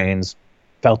Roman Reigns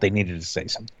felt they needed to say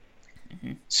something.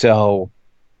 Mm-hmm. So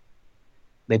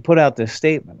they put out this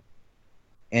statement.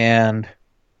 And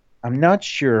I'm not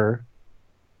sure,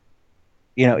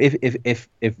 if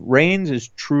Reigns is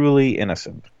truly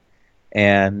innocent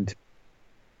and,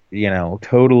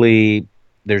 totally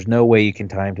there's no way you can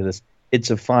tie him to this,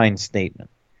 it's a fine statement.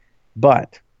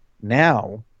 But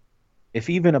now,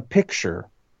 if even a picture,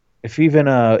 if even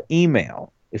a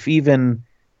email, if even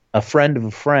a friend of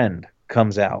a friend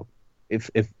comes out, if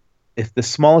the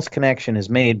smallest connection is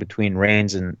made between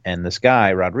Reigns and this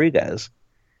guy, Rodriguez,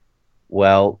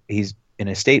 well, he's in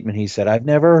a statement, he said, "I've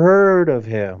never heard of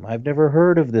him. I've never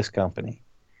heard of this company."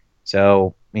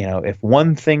 So, if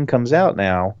one thing comes out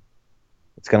now,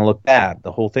 it's going to look bad.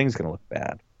 The whole thing's going to look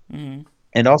bad. Mm-hmm.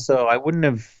 And also, I wouldn't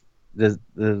have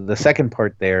the second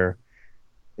part there.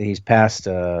 He's passed.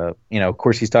 Of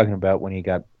course, he's talking about when he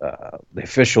got the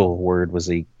official word was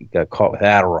he got caught with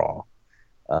Adderall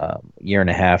a year and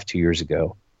a half, 2 years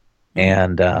ago,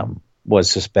 and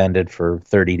was suspended for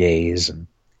 30 days. And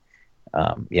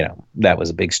that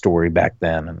was a big story back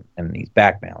then, and he's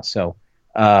back now. So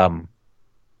I'm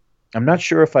not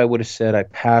sure if I would have said I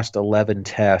passed 11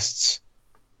 tests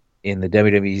in the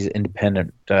WWE's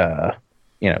independent,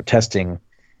 testing.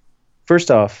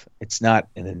 First off, it's not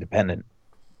an independent.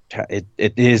 It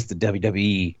is the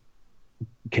WWE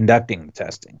conducting the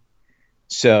testing,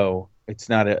 so it's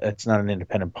not an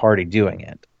independent party doing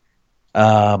it.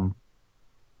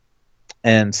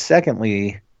 And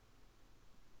secondly,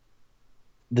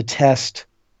 the test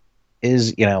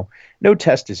is, no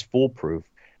test is foolproof,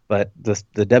 but the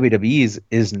WWE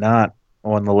is not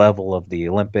on the level of the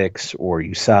Olympics or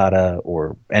USADA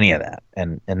or any of that.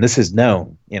 And this is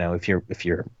known, if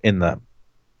you're in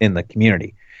the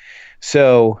community.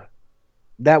 So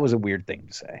that was a weird thing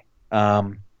to say.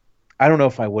 I don't know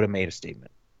if I would have made a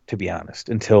statement, to be honest,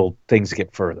 until things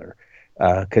get further,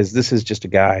 because this is just a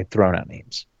guy throwing out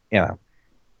names.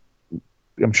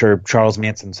 I'm sure Charles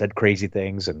Manson said crazy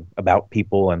things and about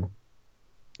people, and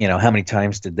how many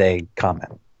times did they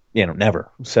comment? Never.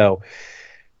 So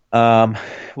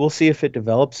we'll see if it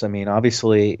develops. I mean,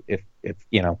 obviously, if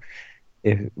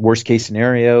worst case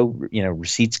scenario,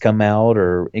 receipts come out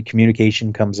or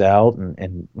communication comes out,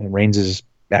 and Reigns is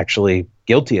actually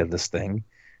guilty of this thing.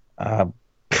 I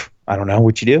don't know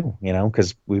what you do,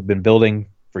 because we've been building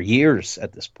for years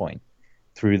at this point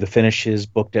through the finishes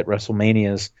booked at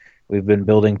WrestleManias. We've been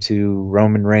building to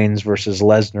Roman Reigns versus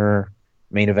Lesnar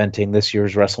main eventing this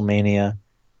year's WrestleMania,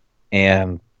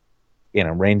 and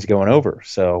Reigns going over.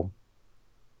 So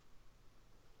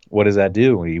what does that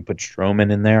do? Do you put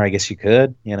Strowman in there? I guess you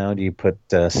could. Do you put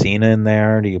Cena in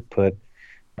there? Do you put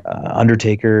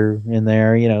Undertaker in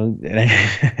there?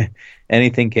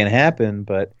 Anything can happen,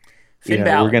 but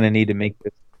we're going to need to make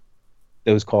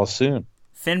those calls soon.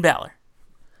 Finn Balor.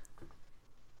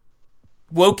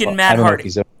 Woken Matt Hardy.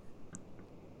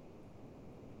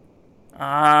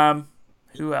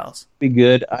 Who else? Be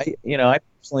good. I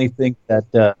personally think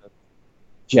that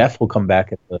Jeff will come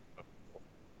back at the.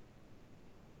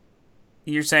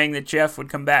 You're saying that Jeff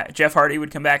Hardy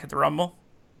would come back at the Rumble?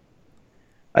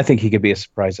 I think he could be a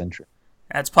surprise entrant.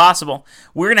 That's possible.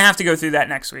 We're gonna have to go through that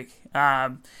next week. Yeah.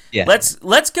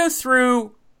 Let's go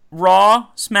through Raw,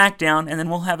 SmackDown, and then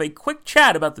we'll have a quick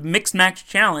chat about the Mixed Match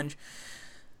Challenge.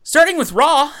 Starting with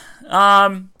Raw,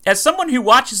 as someone who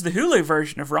watches the Hulu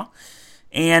version of Raw,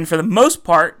 and for the most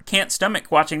part can't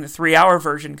stomach watching the 3-hour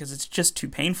version because it's just too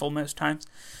painful most times.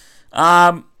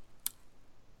 The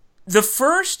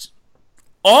first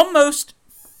almost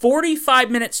 45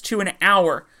 minutes to an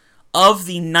hour of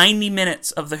the 90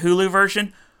 minutes of the Hulu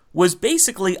version was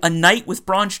basically a night with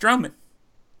Braun Strowman.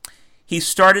 He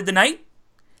started the night,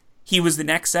 he was the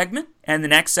next segment, and the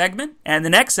next segment, and the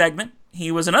next segment.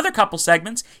 He was another couple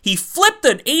segments. He flipped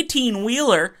an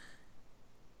 18-wheeler,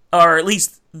 or at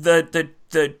least the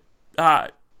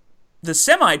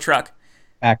semi-truck.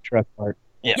 Back truck part.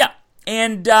 Yeah.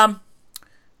 And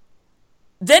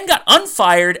then got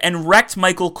unfired and wrecked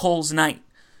Michael Cole's night.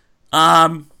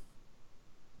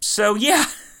 So, yeah.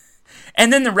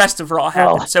 And then the rest of Raw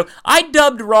happened. So I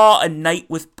dubbed Raw a night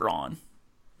with Braun.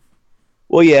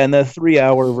 Well, yeah, in the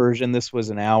 3-hour version, this was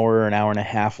an hour and a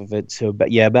half of it. So,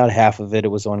 but yeah, about half of it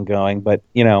was ongoing. But,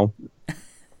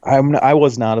 I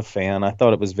was not a fan. I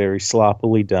thought it was very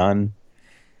sloppily done.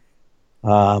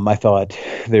 I thought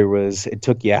it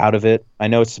took you out of it. I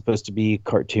know it's supposed to be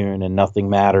cartoon and nothing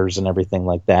matters and everything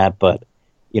like that, but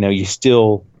you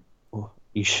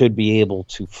should be able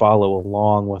to follow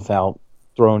along without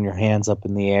throwing your hands up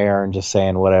in the air and just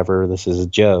saying whatever, this is a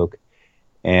joke.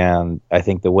 And I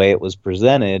think the way it was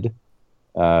presented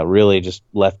really just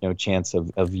left no chance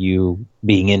of you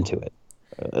being into it,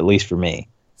 at least for me.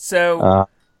 So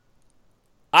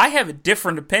I have a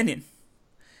different opinion.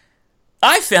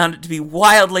 I found it to be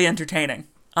wildly entertaining.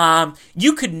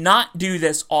 You could not do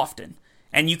this often,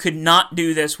 and you could not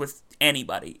do this with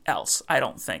anybody else, I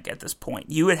don't think, at this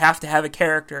point. You would have to have a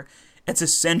character that's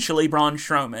essentially Braun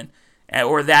Strowman,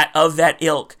 or that of that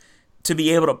ilk, to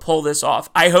be able to pull this off.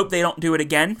 I hope they don't do it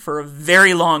again for a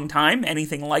very long time,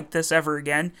 anything like this ever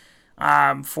again,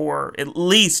 for at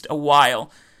least a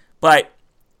while. But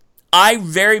I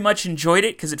very much enjoyed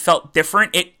it because it felt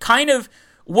different. It kind of...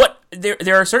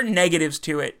 There are certain negatives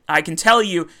to it. I can tell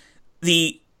you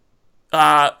the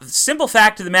simple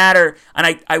fact of the matter,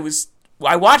 and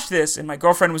I watched this, and my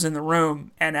girlfriend was in the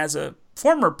room, and as a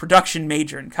former production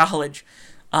major in college,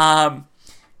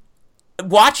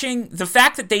 watching the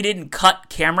fact that they didn't cut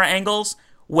camera angles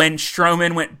when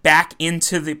Strowman went back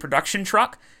into the production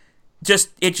truck,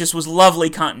 it just was lovely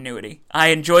continuity. I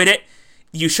enjoyed it.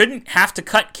 You shouldn't have to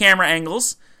cut camera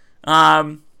angles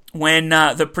when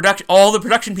all the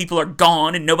production people are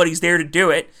gone and nobody's there to do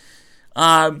it.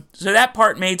 So that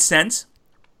part made sense.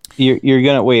 You're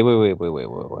gonna wait,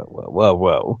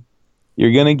 whoa.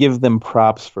 You're gonna give them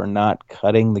props for not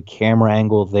cutting the camera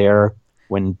angle there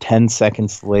when 10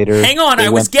 seconds later. Hang on, I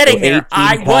was getting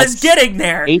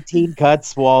there. 18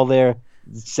 cuts while their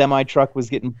semi truck was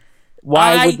getting.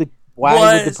 Why would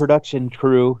the production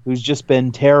crew, who's just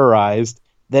been terrorized,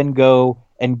 then go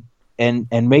and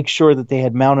and make sure that they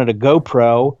had mounted a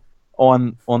GoPro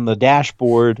on the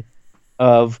dashboard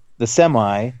of the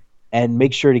semi, and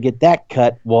make sure to get that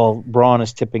cut while Braun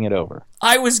is tipping it over.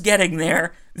 I was getting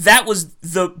there. That was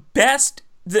the best.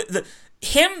 The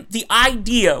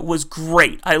idea was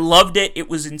great. I loved it. It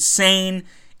was insane. It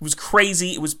was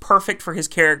crazy. It was perfect for his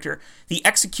character. The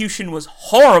execution was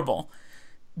horrible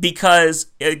because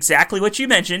exactly what you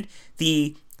mentioned,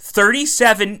 the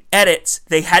 37 edits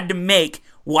they had to make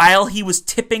while he was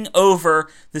tipping over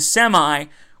the semi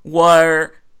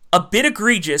were a bit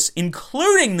egregious,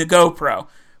 including the GoPro,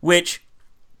 which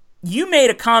you made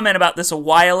a comment about this a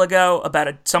while ago,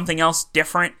 about something else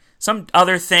different, some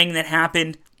other thing that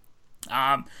happened,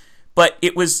 but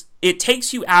it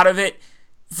takes you out of it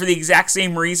for the exact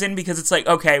same reason, because it's like,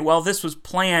 okay, well, this was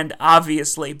planned,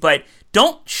 obviously, but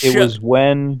don't show...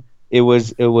 It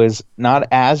was not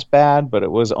as bad, but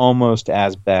it was almost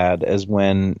as bad as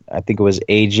when I think it was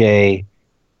AJ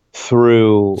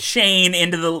threw Shane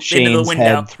into the window,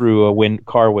 head through a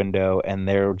car window, and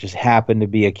there just happened to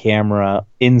be a camera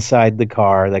inside the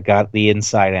car that got the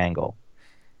inside angle.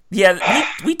 Yeah,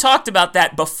 we talked about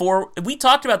that before. We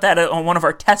talked about that on one of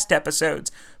our test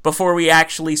episodes before we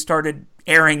actually started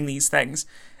airing these things,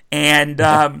 and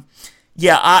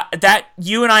that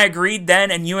you and I agreed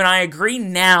then, and you and I agree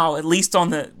now, at least on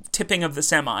the tipping of the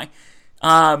semi.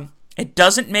 It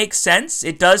doesn't make sense.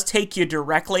 It does take you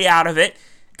directly out of it,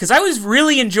 because I was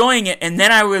really enjoying it, and then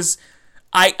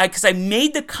because I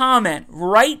made the comment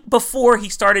right before he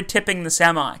started tipping the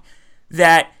semi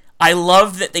that I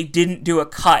loved that they didn't do a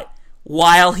cut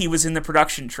while he was in the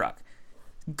production truck.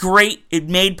 Great, it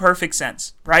made perfect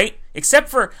sense, right? Except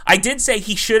for, I did say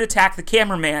he should attack the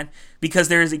cameraman, because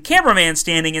there is a cameraman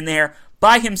standing in there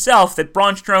by himself that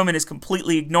Braun Strowman is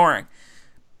completely ignoring.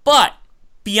 But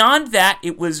beyond that,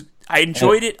 I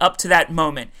enjoyed it up to that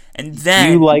moment. And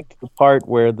then... You liked the part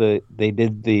where they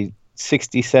did the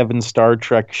 67 Star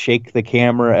Trek shake the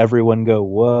camera, everyone go,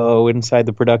 whoa, inside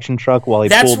the production truck while he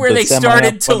pulled the semi. That's where they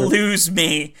started to lose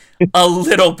me a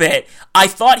little bit. I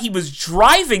thought he was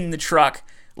driving the truck,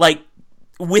 like,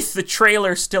 with the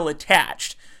trailer still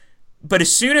attached. But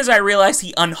as soon as I realized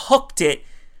he unhooked it,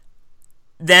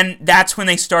 then that's when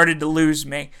they started to lose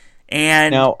me.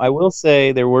 And now, I will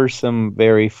say there were some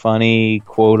very funny,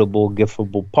 quotable,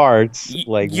 gifable parts.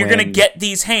 Like you're going to get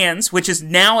these hands, which is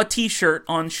now a T-shirt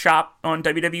on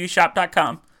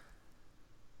WWEshop.com.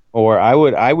 Or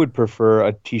I would prefer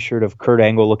a T-shirt of Kurt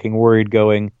Angle looking worried,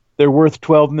 going, "They're worth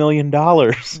 $12 million."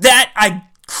 That I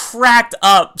cracked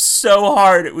up so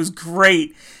hard. It was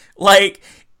great. Like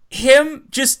him,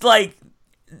 just like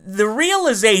the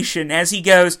realization as he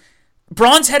goes,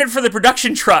 Braun's headed for the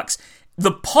production trucks.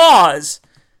 The pause,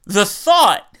 the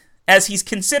thought as he's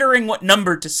considering what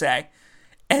number to say,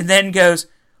 and then goes,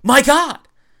 my God,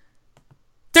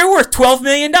 they're worth $12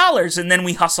 million, and then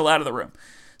we hustle out of the room.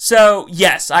 So,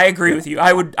 yes, I agree with you.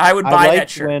 I would buy that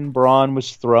shirt. I like when Braun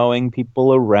was throwing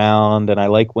people around, and I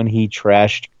like when he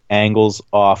trashed Angle's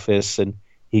office, and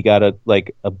he got a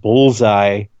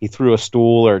bullseye. He threw a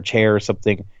stool or a chair or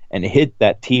something and hit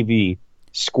that TV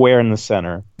square in the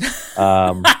center.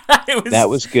 That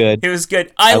was good. It was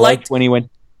good. I liked when he went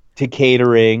to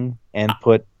catering and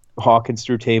put Hawkins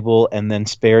through table and then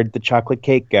spared the chocolate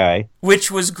cake guy, which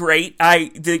was great.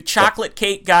 The chocolate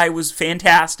cake guy was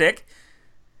fantastic.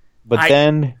 But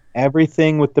then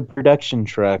everything with the production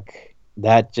truck,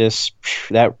 that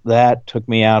took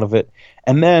me out of it.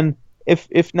 And then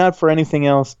if not for anything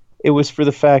else, it was for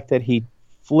the fact that he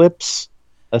flips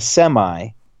a semi,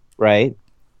 right?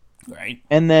 Right.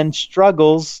 And then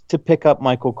struggles to pick up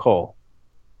Michael Cole.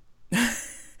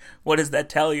 What does that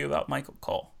tell you about Michael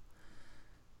Cole?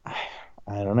 I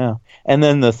don't know. And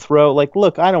then the throw,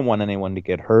 look, I don't want anyone to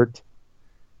get hurt.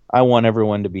 I want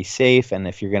everyone to be safe, and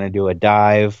if you're going to do a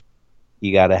dive,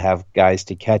 you got to have guys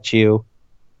to catch you.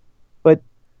 But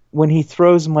when he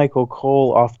throws Michael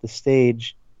Cole off the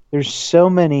stage, there's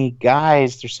so many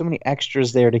guys, there's so many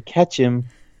extras there to catch him.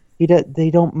 They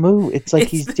don't move. It's like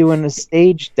he's doing a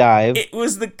stage dive. It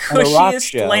was the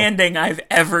cushiest landing I've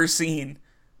ever seen.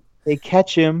 They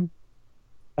catch him,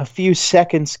 a few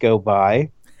seconds go by,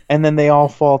 and then they all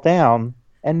fall down,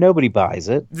 and nobody buys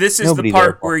it. This is the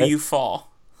part where you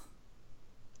fall.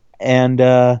 And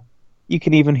you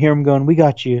can even hear him going, we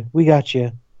got you, we got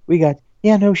you, we got...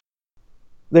 Yeah, no shit.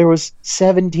 There was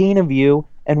 17 of you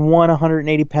and one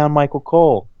 180-pound Michael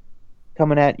Cole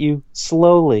coming at you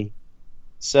slowly.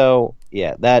 So,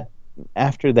 yeah,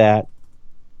 after that,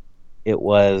 it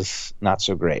was not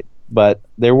so great. But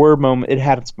there were moments, it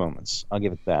had its moments, I'll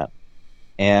give it that.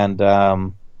 And,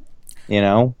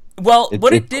 Well,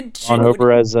 what it did on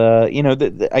over as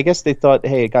I guess they thought,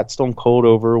 hey, it got Stone Cold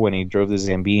over when he drove the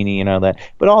Zambini and all that,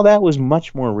 but all that was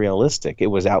much more realistic. It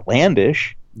was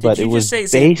outlandish, but it was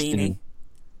based in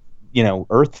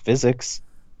Earth physics.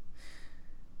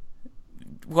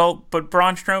 Well, but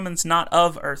Braun Strowman's not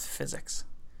of Earth physics.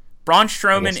 Braun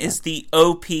Strowman is the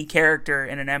OP character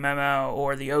in an MMO,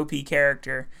 or the OP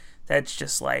character that's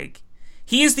just like...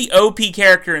 He is the OP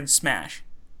character in Smash.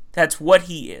 That's what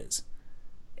he is.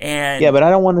 And yeah, but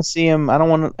I don't want to see him. I don't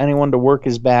want anyone to work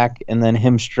his back and then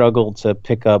him struggle to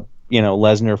pick up,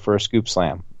 Lesnar for a scoop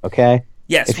slam. Okay.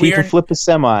 Yes. If he can flip a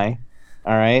semi,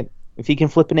 all right. If he can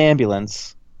flip an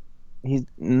ambulance, he's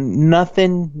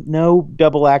nothing. No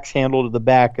double axe handle to the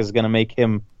back is going to make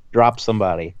him drop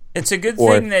somebody. It's a good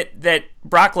thing that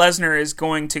Brock Lesnar is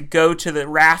going to go to the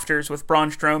rafters with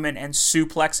Braun Strowman and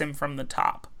suplex him from the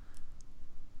top.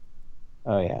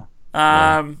 Oh yeah.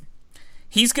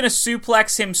 He's going to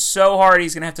suplex him so hard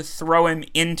he's going to have to throw him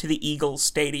into the Eagles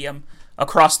Stadium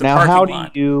across the parking lot. Now, how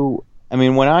do you... I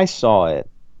mean, when I saw it,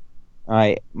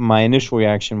 my initial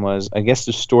reaction was, I guess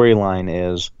the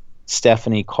storyline is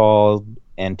Stephanie called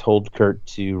and told Kurt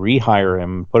to rehire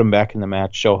him, put him back in the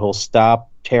match so he'll stop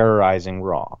terrorizing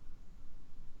Raw.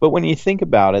 But when you think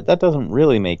about it, that doesn't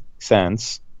really make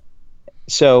sense.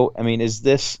 So, I mean, is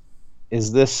this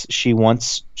she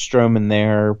wants Strowman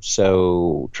there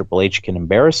so Triple H can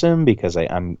embarrass him? Because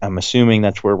I'm assuming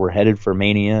that's where we're headed for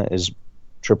Mania, is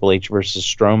Triple H versus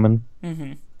Strowman.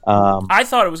 Mm-hmm. I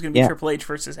thought it was going to be Triple H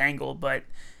versus Angle, but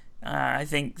I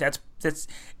think that's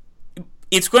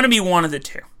it's going to be one of the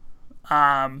two.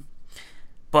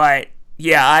 But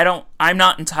yeah, I'm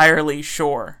not entirely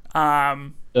sure.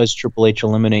 Does Triple H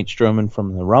eliminate Strowman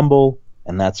from the Rumble,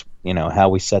 and that's how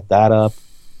we set that up?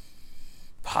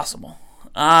 Possible.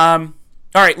 All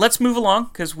right, let's move along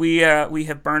because we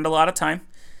have burned a lot of time.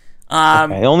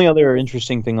 Okay. The only other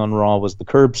interesting thing on Raw was the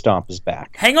curb stomp is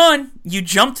back. Hang on, you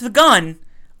jumped the gun.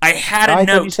 I had a note. I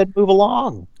thought you said move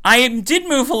along. I did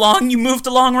move along. You moved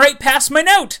along right past my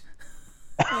note.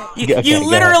 You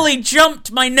literally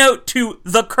jumped my note to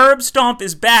the curb stomp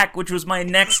is back, which was my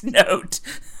next note.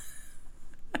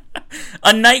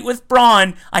 A night with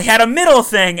Braun. I had a middle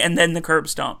thing, and then the curb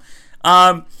stomp.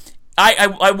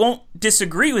 I won't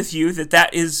disagree with you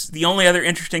that is the only other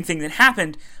interesting thing that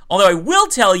happened, although I will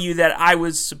tell you that I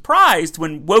was surprised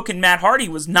when Woken Matt Hardy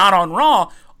was not on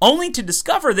Raw, only to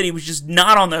discover that he was just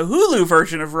not on the Hulu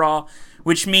version of Raw,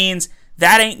 which means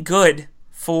that ain't good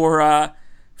for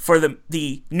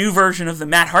the new version of the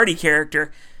Matt Hardy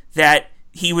character, that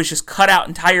he was just cut out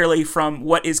entirely from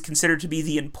what is considered to be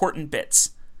the important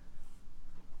bits.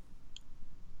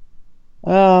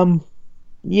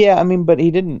 Yeah, I mean, but he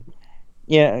didn't...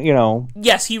 Yeah,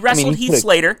 Yes, he wrestled Heath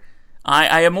Slater.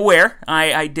 I am aware.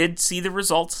 I did see the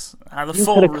results, the full results.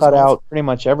 You could have cut out pretty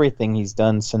much everything he's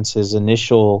done since his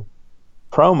initial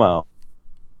promo.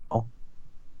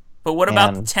 But what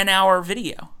about the 10-hour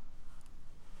video?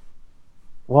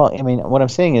 Well, I mean, what I'm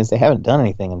saying is they haven't done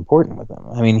anything important with him.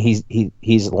 I mean,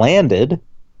 he's landed,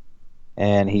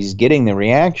 and he's getting the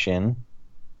reaction,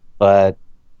 but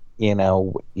you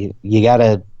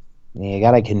gotta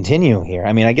continue here.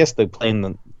 I mean, I guess they're playing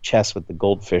the chess with the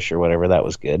goldfish or whatever. That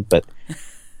was good, but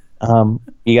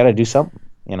you got to do something.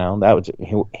 That was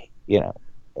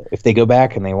if they go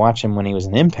back and they watch him when he was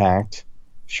in Impact,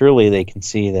 surely they can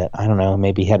see that, I don't know,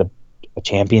 maybe he had a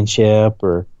championship,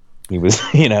 or he was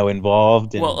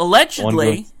involved in... Well,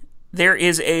 allegedly there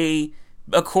is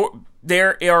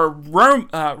there are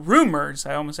rumors,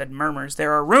 I almost said murmurs,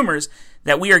 there are rumors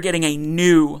that we are getting a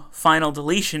new Final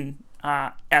Deletion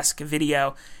esque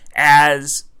video,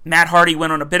 as Matt Hardy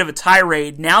went on a bit of a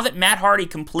tirade. Now that Matt Hardy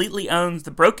completely owns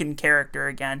the Broken character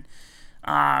again,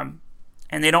 and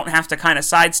they don't have to kind of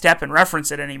sidestep and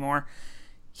reference it anymore,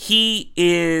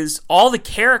 all the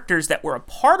characters that were a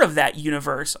part of that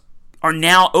universe are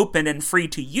now open and free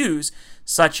to use,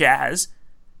 such as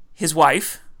his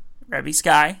wife, Rebby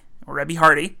Sky, or Rebby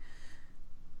Hardy,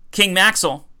 King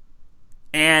Maxwell,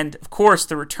 and, of course,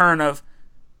 the return of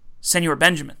Senor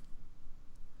Benjamin.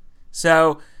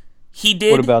 So, he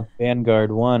did... What about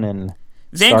Vanguard 1 and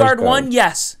Vanguard Skarsgård? 1,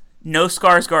 yes. No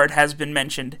Skarsgård has been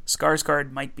mentioned.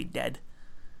 Skarsgård might be dead.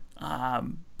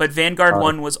 But Vanguard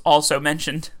 1 was also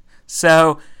mentioned.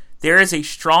 So, there is a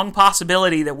strong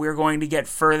possibility that we're going to get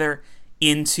further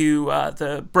into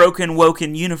the Broken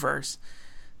Woken universe.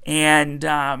 And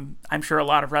I'm sure a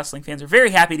lot of wrestling fans are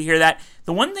very happy to hear that.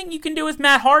 The one thing you can do with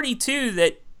Matt Hardy, too,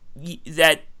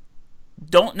 that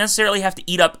don't necessarily have to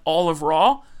eat up all of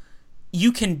Raw,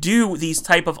 you can do these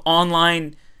type of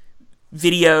online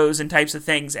videos and types of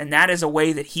things, and that is a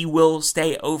way that he will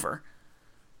stay over.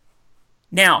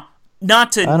 Now,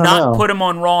 not to I don't not know. put him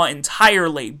on Raw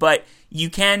entirely, but you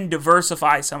can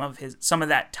diversify some of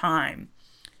that time,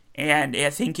 and I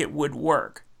think it would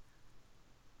work.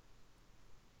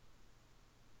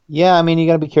 Yeah, I mean, you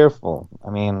got to be careful. I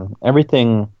mean,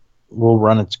 everything will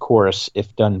run its course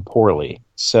if done poorly.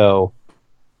 So,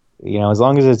 as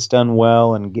long as it's done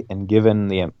well and given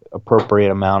the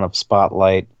appropriate amount of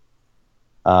spotlight.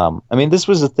 I mean, this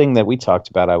was a thing that we talked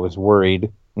about. I was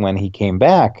worried when he came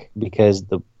back because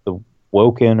the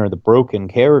Woken or the Broken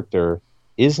character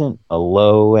isn't a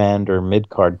low end or mid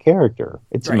card character.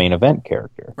 It's a main event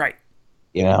character. Right.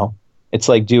 It's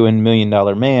like doing $1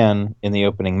 Million Man in the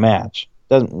opening match.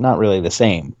 Not really the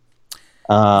same.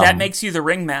 That makes you the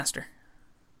ringmaster.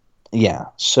 Yeah.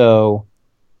 So,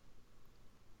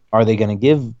 are they going to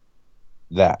give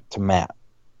that to Matt?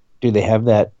 Do they have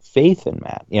that faith in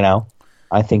Matt?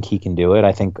 I think he can do it.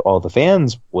 I think all the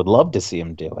fans would love to see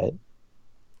him do it.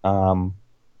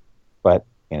 But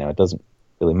it doesn't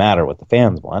really matter what the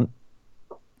fans want.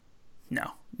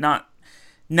 No, not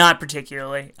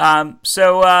particularly.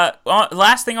 So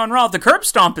last thing on Raw, the Curb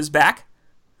Stomp is back.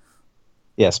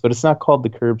 Yes, but it's not called the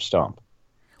Curb Stomp.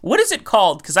 What is it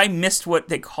called? Because I missed what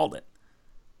they called it.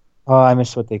 Oh, I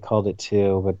missed what they called it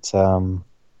too. But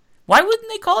why wouldn't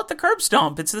they call it the Curb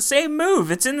Stomp? It's the same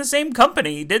move. It's in the same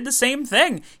company. He did the same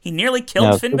thing. He nearly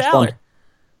killed Finn Balor.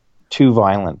 Too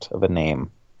violent of a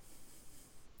name.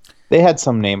 They had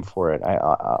some name for it.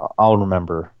 I'll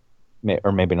remember,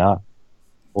 or maybe not.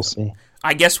 We'll see.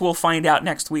 I guess we'll find out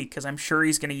next week because I'm sure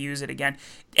he's going to use it again.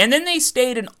 And then they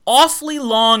stayed an awfully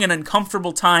long and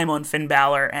uncomfortable time on Finn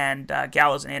Balor and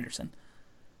Gallows and Anderson.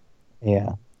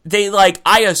 Yeah.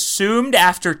 I assumed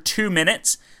after 2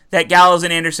 minutes that Gallows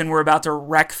and Anderson were about to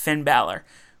wreck Finn Balor,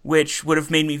 which would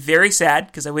have made me very sad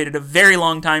because I waited a very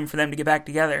long time for them to get back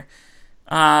together.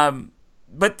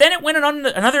 But then it went on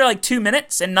another 2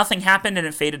 minutes and nothing happened and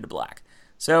it faded to black.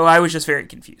 So I was just very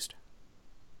confused.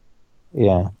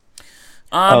 Yeah.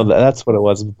 That's what it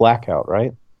was. Blackout,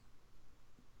 right?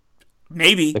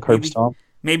 Maybe. The Curb Stomp?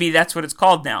 Maybe that's what it's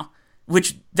called now.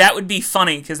 Which, that would be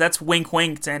funny, because that's wink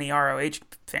wink to any ROH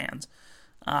fans.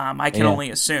 I can only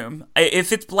assume.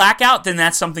 If it's Blackout, then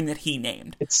that's something that he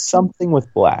named. It's something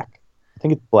with black. I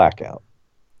think it's Blackout.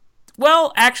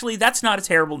 Well, actually, that's not a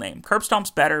terrible name. Curb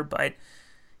Stomp's better, but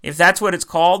if that's what it's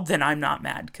called, then I'm not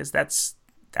mad, because that's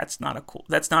not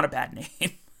a bad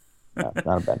name. No,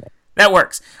 not a bad name. That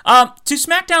works. To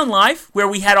SmackDown Live, where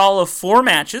we had all of 4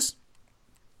 matches,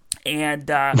 and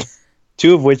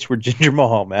 2 of which were Jinder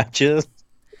Mahal matches.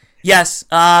 Yes,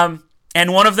 and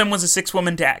one of them was a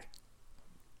 6-woman tag.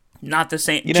 Not the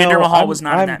same. Jinder Mahal was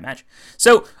not in that match.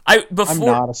 So I'm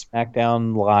not a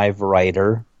SmackDown Live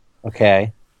writer.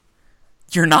 Okay,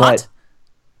 you're not.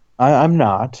 I'm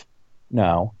not.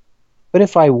 No, but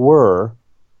if I were,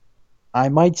 I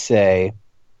might say,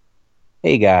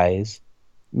 "Hey guys,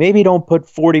 maybe don't put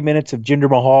 40 minutes of Jinder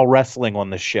Mahal wrestling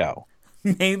on the show."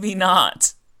 Maybe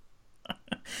not.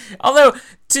 Although,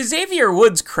 to Xavier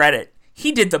Woods' credit,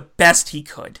 he did the best he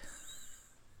could.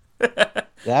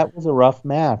 That was a rough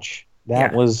match.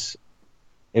 It was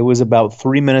about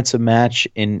 3 minutes of match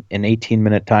in an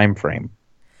 18-minute time frame.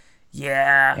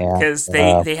 Yeah, because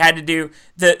they had to do...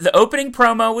 The opening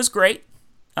promo was great.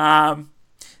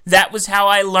 That was how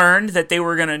I learned that they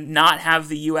were going to not have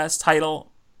the U.S.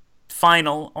 title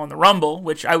final on the Rumble,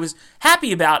 which I was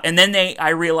happy about. And then I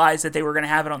realized that they were going to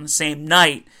have it on the same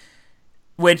night,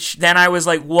 which then I was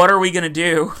like, what are we going to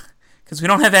do? Because we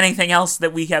don't have anything else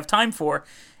that we have time for.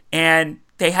 And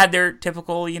they had their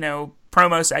typical,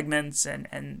 promo segments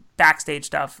and backstage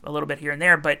stuff a little bit here and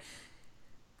there, but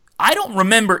I don't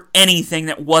remember anything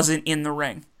that wasn't in the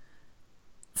ring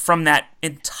from that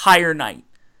entire night.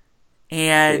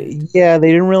 And yeah,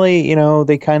 they didn't really,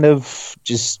 they kind of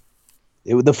just...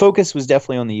 the focus was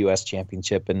definitely on the U.S.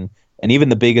 Championship, and even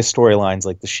the biggest storylines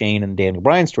like the Shane and Daniel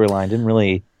Bryan storyline didn't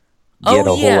really get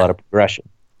a whole lot of progression.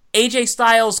 AJ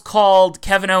Styles called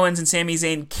Kevin Owens and Sami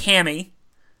Zayn Cammy.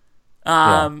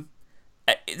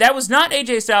 That was not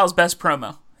AJ Styles' best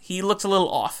promo. He looked a little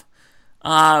off.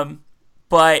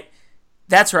 But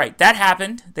that's right. That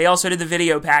happened. They also did the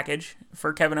video package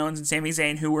for Kevin Owens and Sami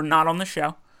Zayn, who were not on the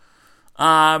show.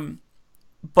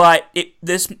 But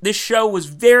this show was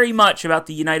very much about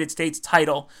the United States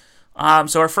title.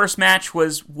 So our first match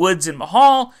was Woods and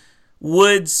Mahal.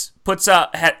 Woods comes out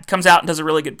and does a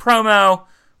really good promo,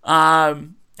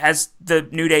 as the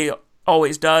New Day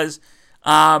always does.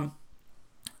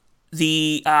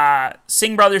 The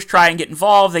Singh brothers try and get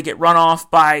involved. They get run off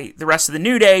by the rest of the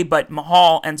New Day, but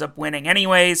Mahal ends up winning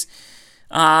anyways.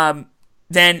 Then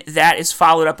that is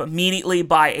followed up immediately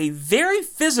by a very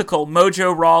physical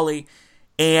Mojo Rawley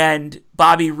and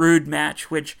Bobby Roode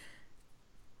match, which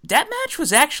that match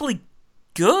was actually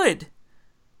good.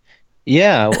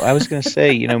 Yeah, I was going to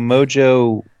say,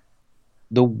 Mojo,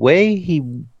 the way he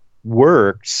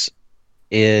works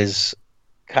is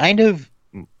kind of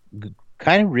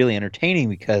really entertaining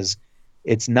because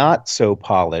it's not so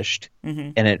polished,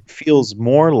 and it feels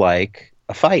more like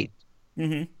a fight.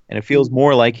 And it feels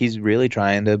more like he's really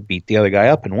trying to beat the other guy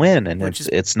up and win, and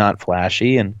it's not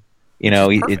flashy, and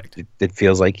it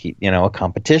feels like a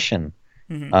competition.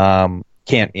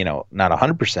 Can't not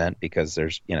 100% because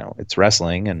there's it's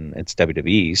wrestling and it's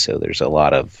WWE, so there's a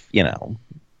lot of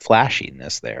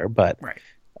flashiness there, but right.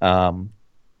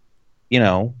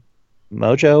 Mojo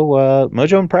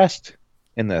impressed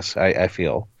in this, I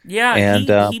feel. Yeah,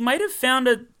 and he might have found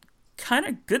a kind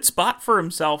of good spot for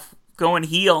himself going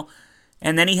heel,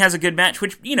 and then he has a good match,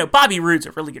 which, Bobby Roode's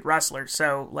a really good wrestler,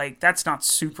 so, like, that's not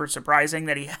super surprising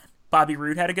that Bobby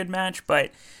Roode had a good match,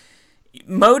 but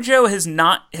Mojo has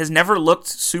never looked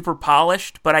super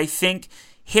polished, but I think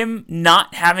him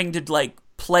not having to, like,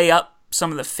 play up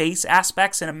some of the face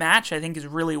aspects in a match, I think is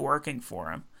really working for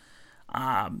him.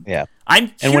 Yeah. I'm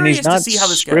curious to see how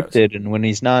this goes. Scripted, and when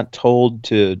he's not told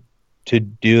to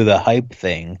do the hype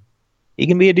thing, he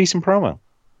can be a decent promo.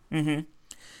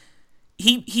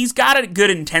 He's got a good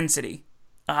intensity.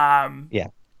 Yeah.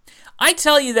 I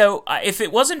tell you though, if it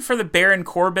wasn't for the Baron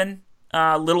Corbin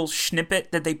little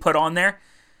snippet that they put on there,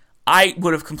 I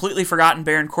would have completely forgotten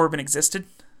Baron Corbin existed.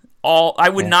 I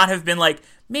would not have been like,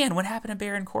 man, what happened to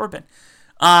Baron Corbin?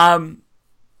 Mojo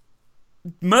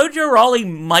Rawley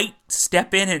might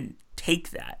step in and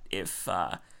take that if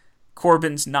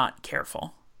Corbin's not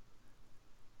careful.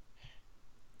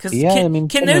 Because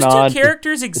can those two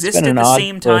characters exist at the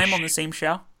same time on the same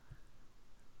show?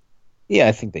 Yeah,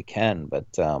 I think they can, but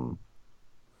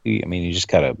you just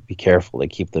gotta be careful. They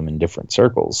keep them in different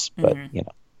circles, but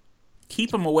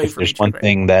keep them away from each other.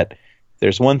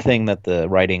 There's one thing that the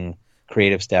writing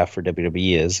creative staff for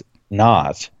WWE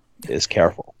is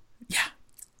careful. Yeah.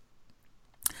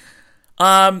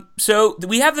 So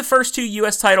we have the first two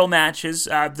U.S. title matches,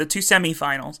 the two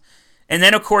semifinals. And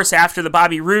then, of course, after the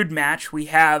Bobby Roode match, we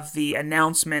have the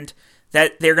announcement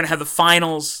that they're going to have the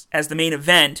finals as the main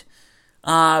event.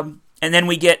 And then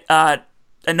we get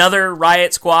another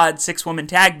Riot Squad 6-woman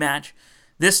tag match,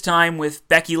 this time with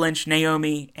Becky Lynch,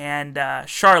 Naomi, and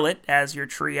Charlotte as your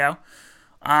trio.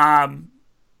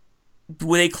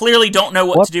 They clearly don't know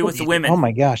what to do with the women. Oh,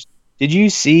 my gosh. Did you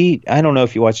see, I don't know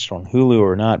if you watched it on Hulu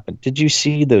or not, but did you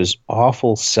see those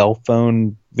awful cell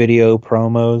phone video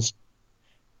promos?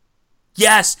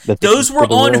 Yes, those were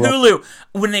on Hulu.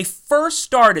 When they first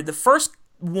started, the first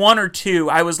one or two,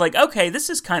 I was like, okay, this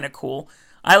is kind of cool.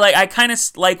 I kind of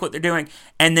like what they're doing.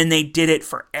 And then they did it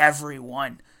for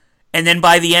everyone. And then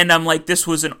by the end, I'm like, this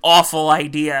was an awful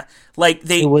idea.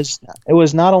 It was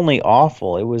not only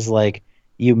awful, it was like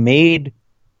you made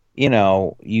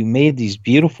these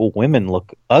beautiful women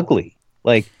look ugly.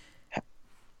 Like,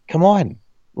 come on.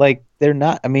 Like, they're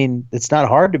not, it's not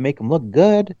hard to make them look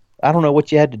good. I don't know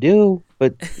what you had to do,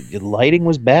 but the lighting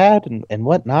was bad and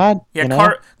whatnot. Yeah,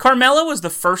 Carmella was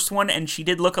the first one, and she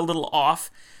did look a little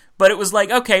off. But it was like,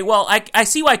 okay, well, I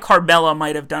see why Carmella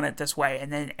might have done it this way,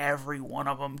 and then every one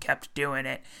of them kept doing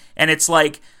it. And it's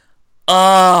like,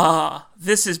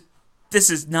 this is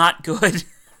not good.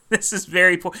 This is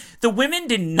very poor. The women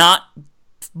did not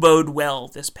bode well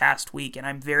this past week, and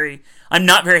I'm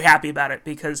not very happy about it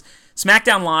because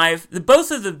SmackDown Live,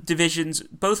 both of the divisions,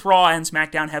 both Raw and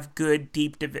SmackDown have good,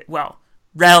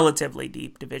 relatively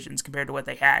deep divisions compared to what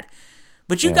they had.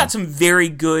 But you've got some very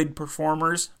good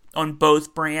performers on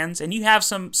both brands, and you have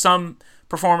some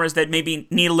performers that maybe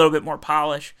need a little bit more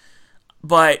polish.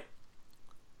 But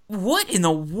what in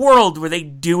the world were they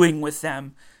doing with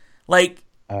them? Like,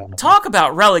 talk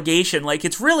about relegation. Like,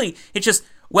 it's just,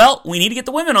 well, we need to get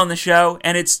the women on the show,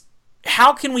 and it's,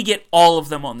 how can we get all of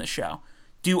them on the show?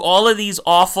 Do all of these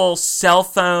awful cell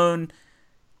phone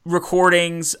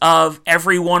recordings of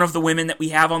every one of the women that we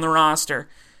have on the roster.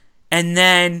 And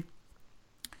then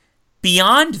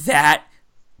beyond that,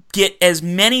 get as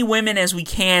many women as we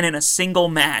can in a single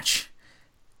match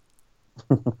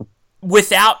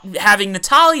without having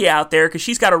Natalya out there because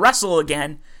she's got to wrestle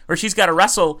again, or she's got to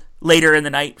wrestle later in the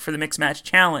night for the Mixed Match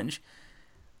Challenge.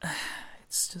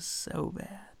 It's just so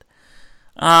bad.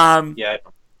 Yeah.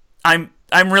 I'm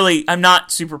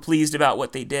not super pleased about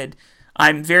what they did.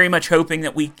 I'm very much hoping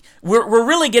that we're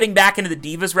really getting back into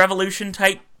the Divas Revolution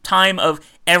type time of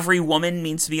every woman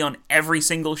needs to be on every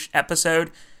single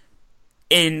episode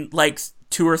in like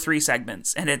 2 or 3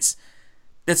 segments, and it's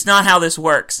not how this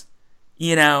works.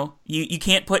 You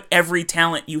can't put every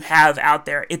talent you have out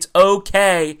there. It's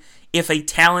okay if a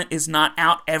talent is not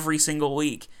out every single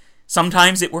week.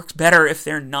 Sometimes it works better if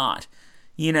they're not.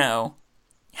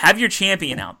 Have your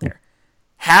champion out there.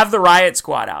 Have the Riot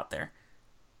Squad out there.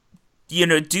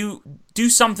 Do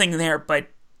something there, but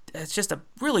it's just a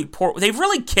really poor... They've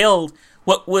really killed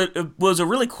what was a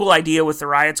really cool idea with the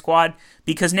Riot Squad,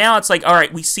 because now it's like, all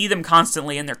right, we see them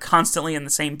constantly, and they're constantly in the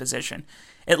same position.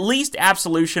 At least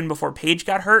Absolution, before Paige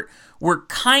got hurt, were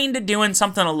kind of doing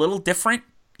something a little different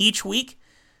each week,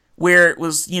 where it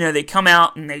was, they come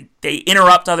out and they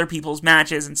interrupt other people's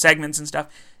matches and segments and stuff.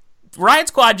 Riot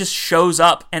Squad just shows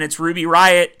up, and it's Ruby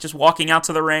Riott just walking out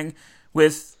to the ring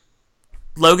with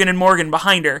Logan and Morgan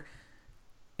behind her,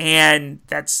 and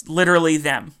that's literally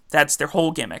them. That's their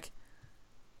whole gimmick.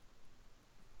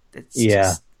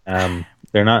 They're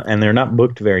not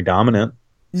booked very dominant.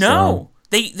 No,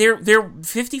 so. They're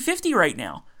 50-50 right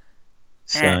now.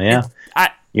 So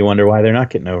you wonder why they're not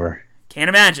getting over. Can't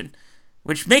imagine,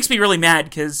 which makes me really mad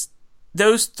because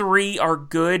those three are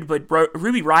good, but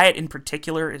Ruby Riott in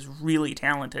particular is really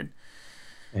talented.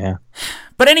 Yeah.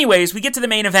 But anyways, we get to the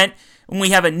main event, and we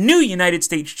have a new United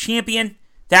States champion.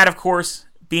 That, of course,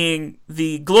 being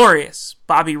the glorious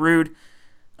Bobby Roode.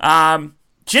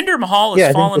 Jinder Mahal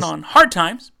has fallen on hard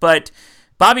times, but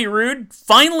Bobby Roode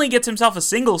finally gets himself a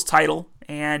singles title,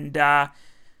 and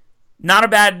not a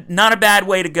bad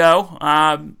way to go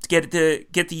to get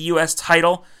the U.S.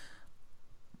 title.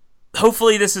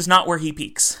 Hopefully, this is not where he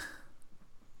peaks.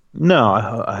 No,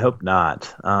 I hope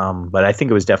not. But I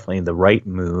think it was definitely the right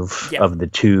move of the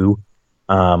two.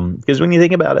 Because when you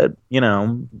think about it,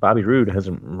 Bobby Roode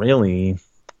hasn't really.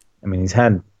 I mean, he's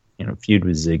had feud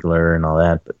with Ziggler and all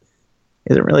that, but he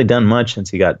hasn't really done much since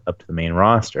he got up to the main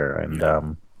roster. And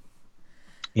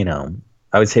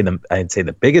I'd say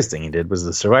the biggest thing he did was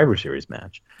the Survivor Series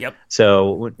match. Yep.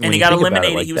 So when he got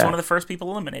eliminated. He was one of the first people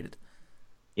eliminated.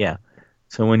 Yeah.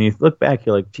 So when you look back,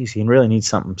 you're like, geez, he really needs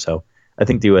something. So I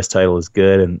think the U.S. title is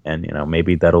good, and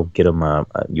maybe that'll get him a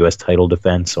U.S. title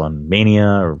defense on Mania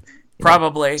or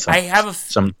probably.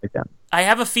 Something like that. I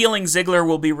have a feeling Ziggler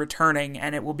will be returning,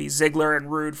 and it will be Ziggler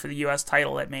and Roode for the U.S.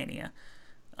 title at Mania.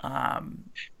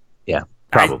 Yeah,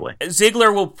 probably.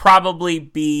 Ziggler will probably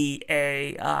be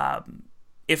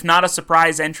if not a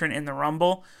surprise entrant in the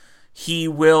Rumble, he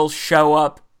will show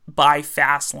up by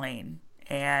Fastlane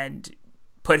and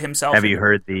put himself. Have you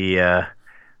heard the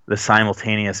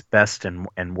simultaneous best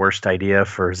and worst idea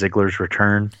for Ziggler's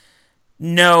return?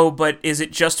 No, but is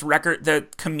it just the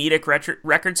comedic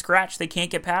record scratch they can't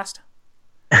get past?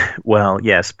 Well,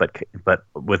 yes, but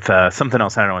with something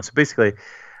else I don't know. So basically,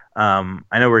 I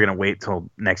know we're going to wait till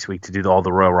next week to do all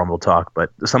the Royal Rumble talk,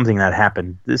 but something that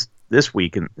happened this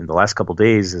week in the last couple of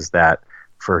days is that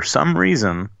for some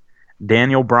reason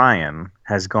Daniel Bryan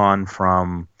has gone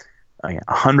from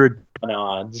 100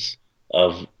 odds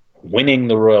of winning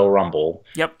the Royal Rumble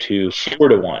to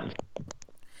 4-1.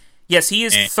 Yes, he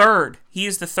is third. He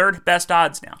is the third best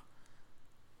odds now.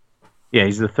 Yeah,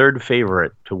 he's the third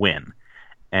favorite to win.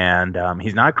 And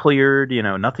he's not cleared.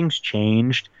 Nothing's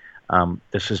changed.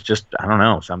 This is just, I don't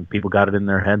know. Some people got it in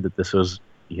their head that this was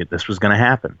going to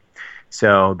happen.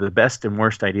 So the best and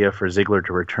worst idea for Ziggler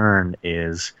to return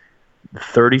is the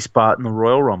 30 spot in the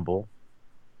Royal Rumble.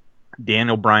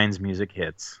 Daniel Bryan's music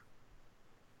hits.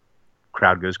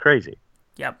 Crowd goes crazy.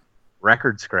 Yep.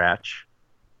 Record scratch.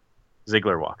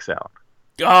 Ziggler walks out.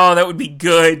 Oh, that would be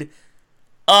good.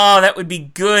 Oh, that would be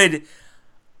good.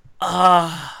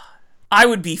 I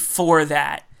would be for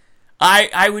that.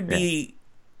 I would be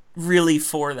really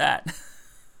for that.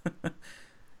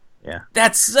 Yeah.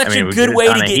 That's such a good way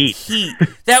to get heat.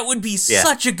 That would be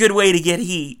such a good way to get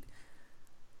heat.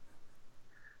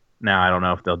 Now, I don't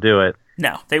know if they'll do it.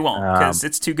 No, they won't, because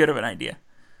it's too good of an idea.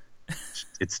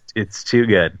 It's too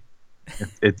good.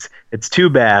 It's too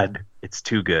bad. It's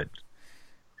too good.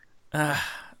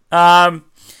 All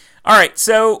right,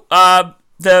 so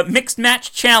the Mixed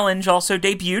Match Challenge also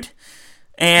debuted.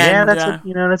 And,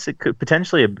 that's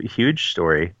potentially a huge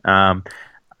story.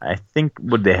 I think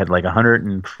they had like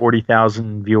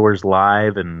 140,000 viewers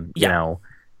live, and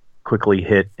quickly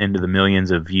hit into the millions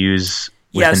of views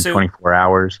within 24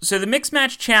 hours. So the Mixed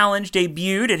Match Challenge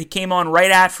debuted. It came on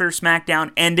right after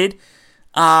SmackDown ended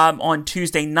on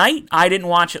Tuesday night. I didn't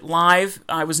watch it live.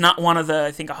 I was not one of the,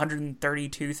 I think,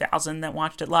 132,000 that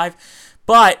watched it live,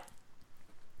 but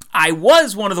I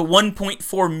was one of the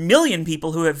 1.4 million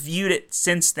people who have viewed it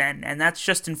since then, and that's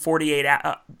just in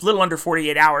little under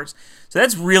 48 hours. So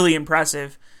that's really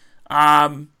impressive.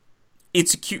 I'm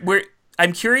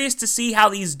curious to see how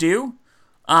these do.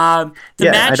 The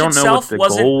match I don't know what itself the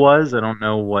wasn't. goal was. I don't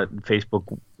know what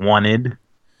Facebook wanted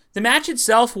The match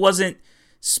itself wasn't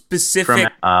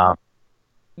specific. from.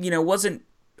 Wasn't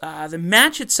the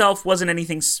match itself wasn't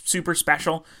anything super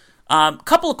special.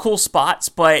 Couple of cool spots,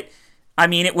 but I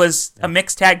mean, it was a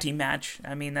mixed tag team match.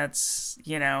 I mean, that's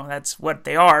what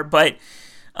they are. But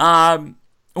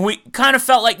we kind of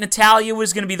felt like Natalya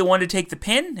was going to be the one to take the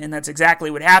pin, and that's exactly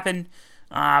what happened.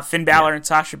 Finn Balor and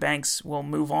Sasha Banks will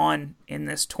move on in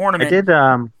this tournament.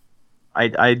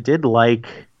 I did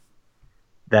like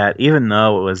that, even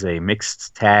though it was a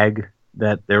mixed tag,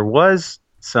 that there was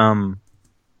some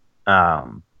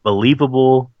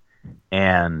believable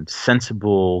and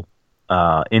sensible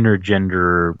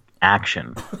intergender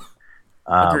action.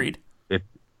 Agreed. There's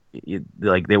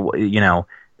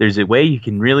a way you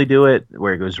can really do it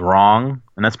where it goes wrong,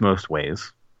 and that's most ways,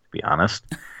 to be honest.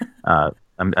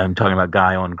 I'm talking about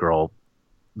guy on girl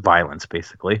violence,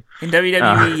 basically. In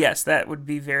WWE, yes, that would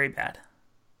be very bad.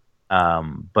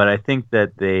 But I think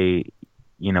that they,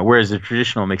 whereas a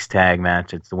traditional mixed tag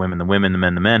match, it's the women, the men,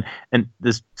 the men, and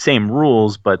the same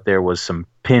rules, but there was some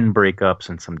pin breakups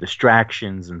and some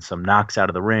distractions and some knocks out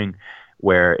of the ring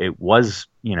where it was,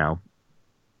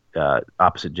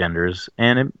 opposite genders,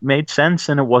 and it made sense,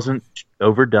 and it wasn't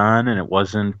overdone, and it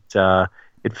wasn't,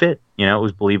 it fit, it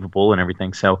was believable and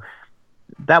everything. So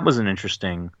that was an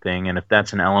interesting thing, and if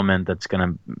that's an element that's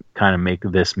going to kind of make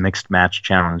this mixed match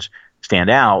challenge stand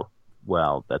out,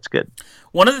 well, that's good.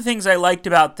 One of the things I liked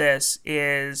about this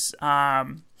is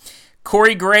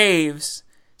Corey Graves.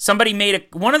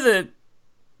 It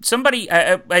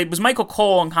was Michael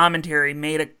Cole on commentary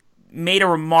made a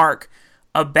remark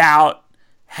about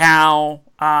how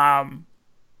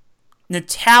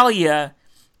Natalya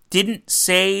didn't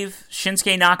save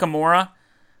Shinsuke Nakamura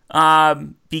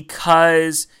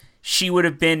because she would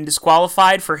have been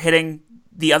disqualified for hitting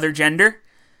the other gender.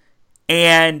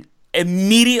 And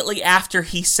immediately after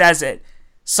he says it,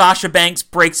 Sasha Banks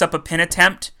breaks up a pin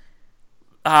attempt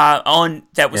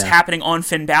happening on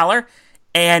Finn Balor,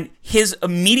 and his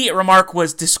immediate remark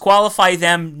was disqualify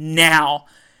them now,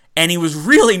 and he was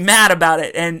really mad about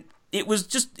it. And it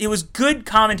was good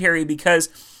commentary, because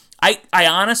I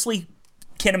honestly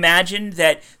can imagine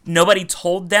that nobody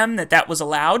told them that was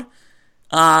allowed.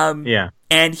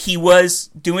 And he was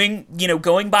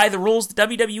going by the rules the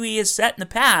WWE has set in the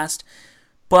past,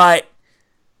 but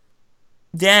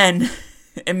then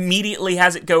immediately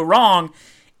has it go wrong,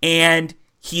 and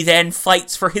he then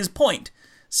fights for his point.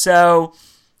 So,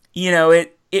 he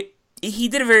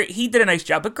did a nice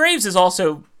job. But Graves is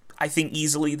also, I think,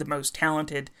 easily the most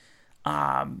talented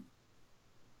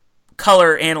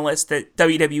color analyst that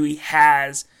WWE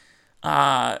has.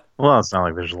 Well, it's not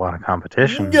like there's a lot of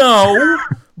competition. No,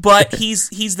 but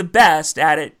he's the best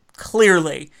at it,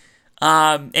 clearly.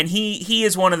 And he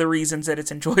is one of the reasons that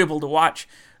it's enjoyable to watch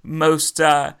most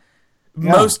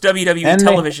WWE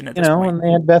television at this point. And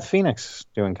they had Beth Phoenix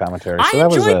doing commentary. So I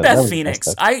enjoyed Beth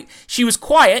Phoenix. She was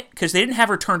quiet because they didn't have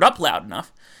her turned up loud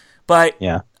enough. But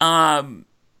Beth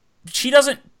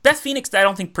Phoenix, I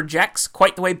don't think, projects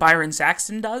quite the way Byron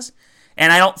Saxton does.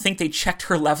 And I don't think they checked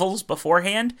her levels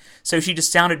beforehand, so she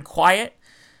just sounded quiet.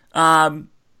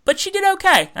 But she did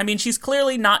okay. I mean, she's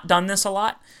clearly not done this a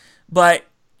lot, but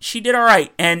she did all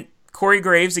right. And Corey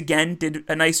Graves, again, did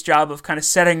a nice job of kind of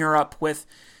setting her up with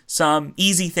some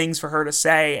easy things for her to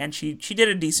say, and she did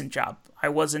a decent job. I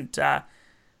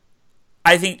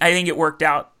think it worked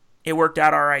out. It worked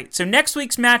out all right. So next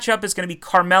week's matchup is going to be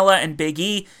Carmella and Big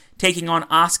E taking on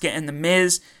Asuka and The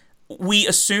Miz. We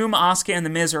assume Asuka and The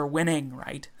Miz are winning,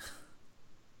 right?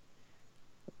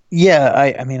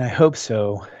 Yeah, I mean, I hope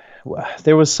so.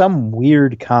 There was some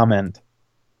weird comment.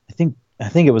 I think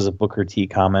it was a Booker T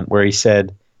comment where he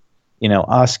said,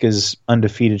 Asuka's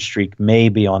undefeated streak may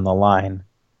be on the line.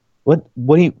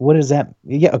 What is that?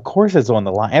 Yeah, of course it's on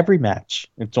the line. Every match,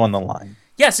 it's on the line.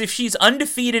 Yes, if she's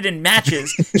undefeated in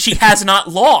matches, she has not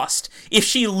lost. If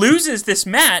she loses this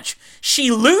match,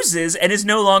 she loses and is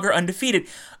no longer undefeated.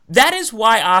 That is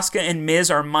why Asuka and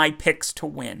Miz are my picks to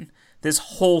win this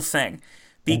whole thing.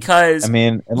 Because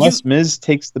unless Miz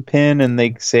takes the pin and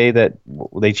they say that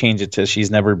they change it to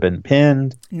she's never been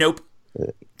pinned. Nope.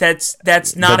 That's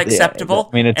not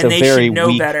acceptable. It's and a they very should know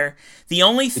weak, better. The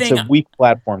only thing, it's a weak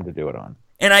platform to do it on.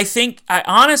 And I think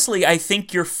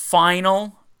your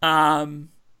final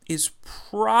is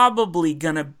probably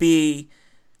gonna be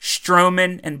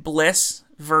Strowman and Bliss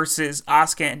versus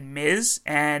Asuka and Miz,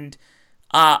 and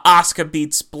Asuka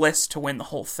beats Bliss to win the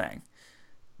whole thing.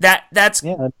 That's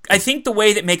I think the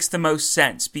way that makes the most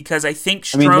sense, because I think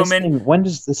Strowman. When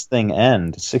does this thing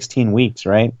end? 16 weeks,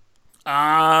 right?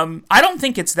 I don't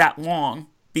think it's that long,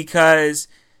 because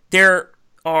there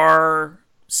are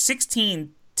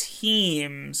 16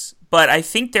 teams, but I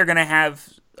think they're going to have.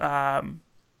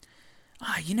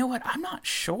 You know what? I'm not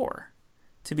sure,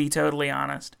 to be totally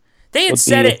honest. They had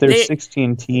said if there's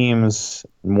 16 teams,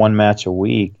 one match a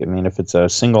week. I mean, if it's a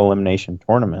single elimination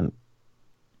tournament,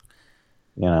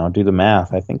 do the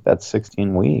math. I think that's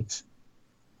 16 weeks.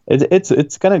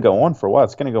 It's going to go on for a while.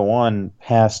 It's going to go on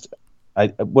past.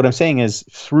 What I'm saying is,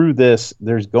 through this,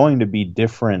 there's going to be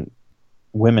different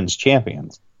women's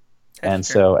champions, and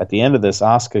so at the end of this,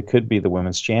 Asuka could be the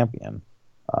women's champion,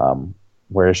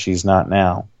 whereas she's not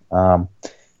now.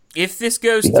 If this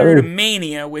goes through to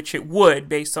Mania, which it would,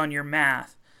 based on your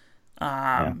math,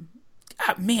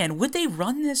 man, would they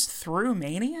run this through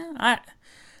Mania?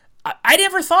 I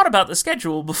never thought about the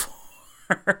schedule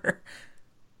before.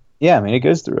 Yeah, I mean, it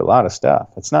goes through a lot of stuff.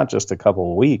 It's not just a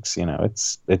couple of weeks,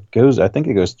 it goes. I think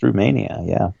it goes through Mania.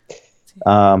 Yeah.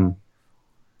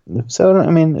 So I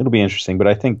mean, it'll be interesting, but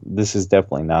I think this is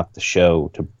definitely not the show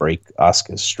to break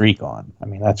Asuka's streak on. I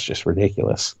mean, that's just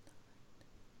ridiculous.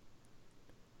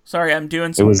 Sorry, I'm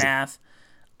doing some math.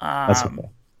 That's okay.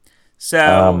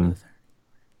 So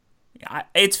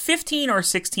it's 15 or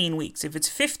 16 weeks. If it's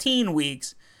 15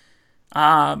 weeks,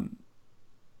 then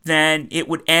it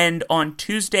would end on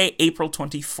Tuesday, April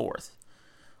 24th,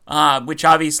 which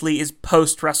obviously is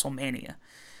post-WrestleMania.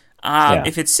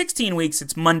 If it's 16 weeks,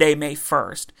 it's Monday, May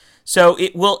 1st. So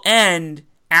it will end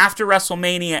after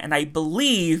WrestleMania, and I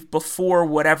believe before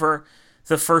whatever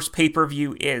the first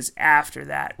pay-per-view is after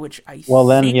that, which I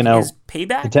think is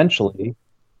Payback? Potentially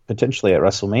at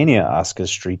WrestleMania,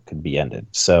 Asuka's streak could be ended.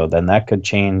 So then that could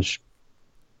change,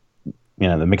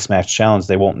 the Mixed Match Challenge.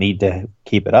 They won't need to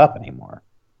keep it up anymore.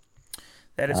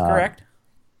 That is correct.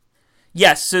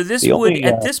 Yes, so this would,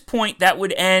 at this point, that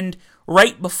would end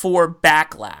right before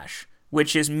Backlash,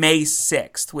 which is May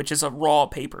 6th, which is a Raw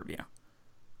pay-per-view.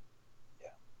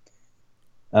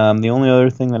 Yeah. The only other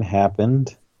thing that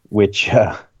happened, which,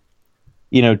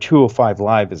 205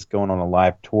 Live is going on a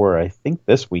live tour, I think,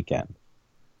 this weekend.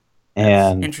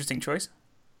 And interesting choice.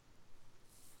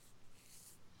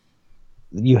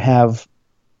 You have,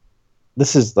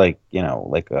 this is like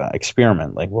an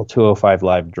experiment, will 205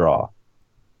 Live draw?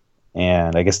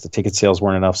 And I guess the ticket sales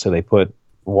weren't enough, so they put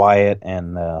Wyatt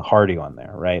and Hardy on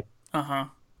there, right? Uh-huh.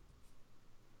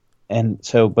 And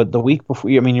so, but the week before,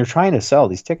 you're trying to sell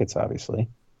these tickets, obviously.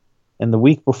 And the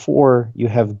week before, you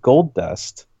have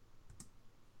Goldust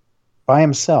by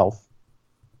himself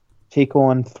take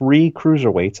on 3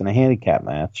 cruiserweights in a handicap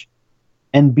match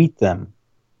and beat them.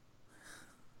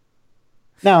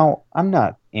 Now, I'm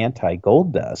not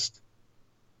anti-Goldust.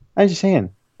 I'm just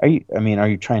saying, are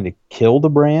you trying to kill the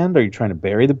brand? Are you trying to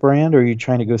bury the brand? Or are you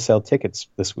trying to go sell tickets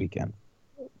this weekend?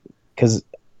 Because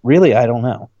really, I don't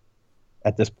know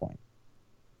at this point.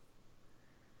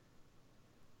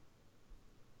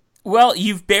 Well,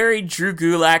 you've buried Drew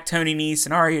Gulak, Tony Nese,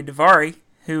 and Arya Daivari,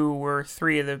 who were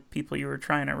 3 of the people you were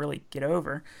trying to really get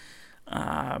over.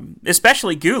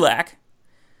 Especially Gulak,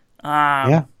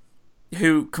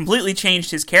 who completely changed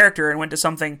his character and went to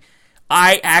something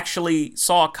I actually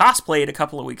saw cosplayed a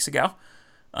couple of weeks ago,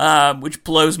 which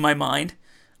blows my mind.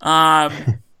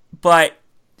 But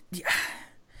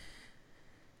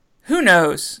who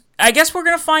knows? I guess we're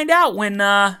going to find out when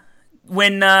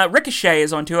Ricochet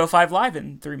is on 205 Live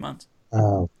in 3 months.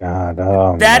 Oh, God.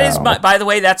 Oh, that is by the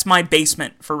way, that's my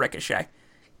basement for Ricochet.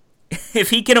 If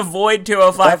he can avoid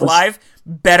 205 Live,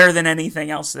 better than anything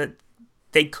else that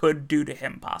they could do to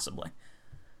him, possibly.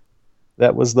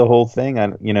 That was the whole thing.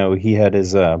 He had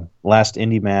his last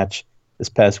indie match this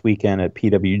past weekend at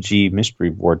PWG Mystery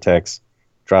Vortex,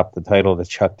 dropped the title to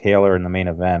Chuck Taylor in the main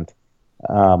event.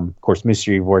 Of course,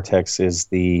 Mystery Vortex is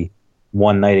the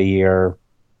one night a year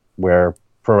where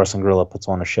Pro Wrestling Guerrilla puts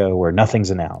on a show where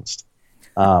nothing's announced.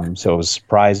 So it was a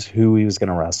surprise who he was going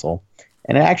to wrestle.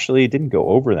 And it actually didn't go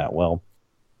over that well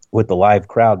with the live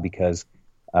crowd because,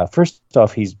 first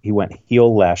off, he went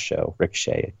heel last show,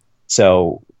 Ricochet.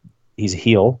 So he's a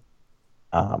heel.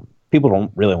 People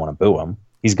don't really want to boo him.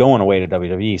 He's going away to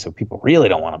WWE, so people really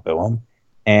don't want to boo him.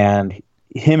 And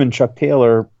him and Chuck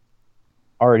Taylor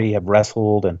already have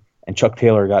wrestled, and Chuck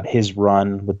Taylor got his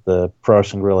run with the Pro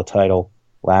Wrestling Guerrilla title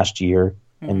last year.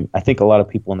 And I think a lot of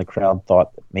people in the crowd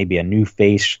thought that maybe a new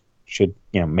face should,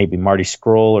 maybe Marty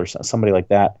Scurll or somebody like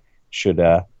that should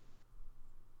have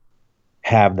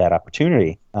that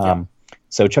opportunity.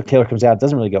 So Chuck Taylor comes out,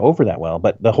 doesn't really go over that well,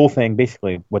 but the whole thing,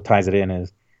 basically what ties it in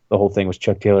is the whole thing was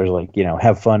Chuck Taylor's like,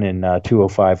 have fun in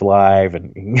 205 Live,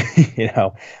 and,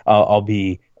 I'll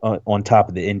be on top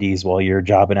of the indies while you're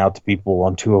jobbing out to people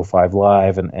on 205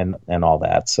 Live and all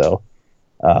that. So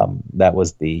that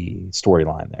was the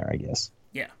storyline there, I guess.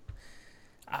 Yeah.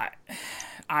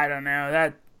 I don't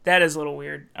know. That is a little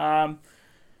weird.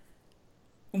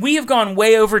 We have gone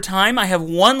way over time. I have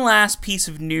one last piece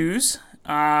of news.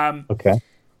 Okay.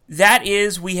 That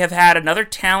is, we have had another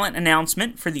talent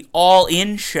announcement for the All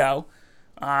In show.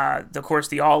 Of course,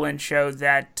 the All In show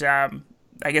that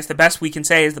I guess the best we can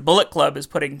say is the Bullet Club is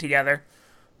putting together.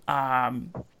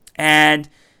 And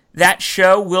that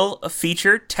show will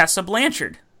feature Tessa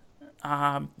Blanchard.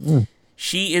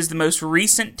 She is the most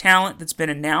recent talent that's been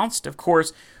announced. Of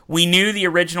course, we knew the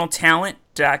original talent,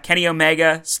 Kenny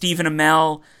Omega, Stephen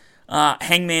Amell,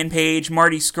 Hangman Page,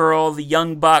 Marty Scurll, the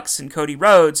Young Bucks, and Cody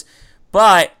Rhodes.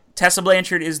 But Tessa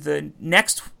Blanchard is the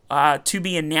next to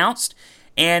be announced.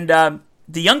 And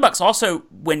the Young Bucks also,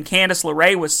 when Candice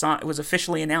LeRae was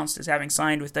officially announced as having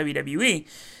signed with WWE,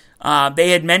 they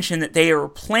had mentioned that they were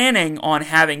planning on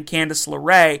having Candice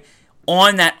LeRae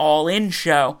on that All In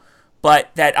show,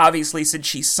 but that obviously since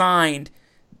she signed,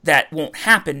 that won't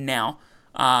happen now.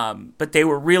 But they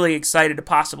were really excited to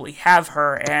possibly have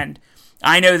her, and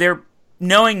I know they're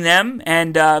knowing them,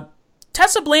 and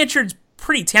Tessa Blanchard's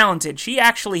pretty talented. She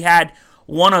actually had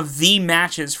one of the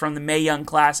matches from the Mae Young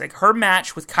Classic. Her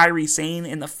match with Kairi Sane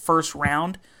in the first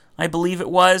round, I believe it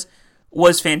was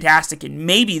fantastic and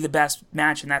maybe the best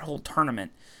match in that whole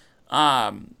tournament.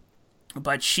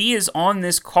 But she is on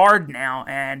this card now,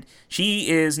 and she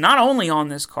is not only on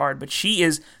this card, but she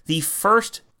is the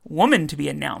first woman to be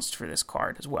announced for this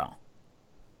card as well.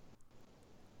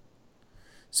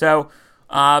 So,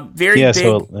 very big,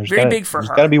 so big for her.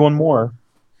 There's got to be one more.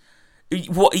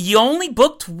 Well, you only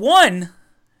booked one.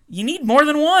 You need more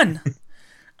than one.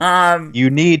 You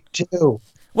need two.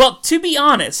 Well, to be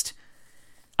honest,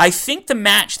 I think the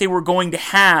match they were going to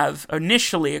have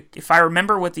initially, if I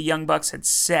remember what the Young Bucks had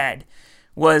said,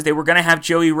 was they were going to have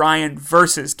Joey Ryan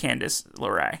versus Candice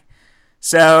LeRae.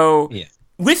 So,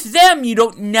 with them, you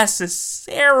don't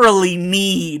necessarily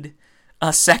need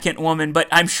a second woman, but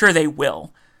I'm sure they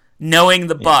will. Knowing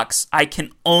the Bucks, I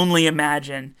can only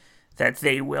imagine that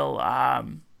they will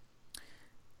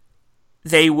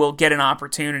get an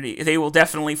opportunity. They will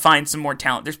definitely find some more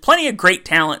talent. There's plenty of great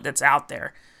talent that's out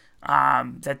there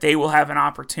that they will have an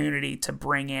opportunity to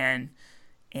bring in,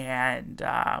 and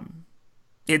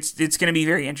it's going to be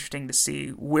very interesting to see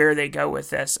where they go with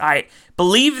this. I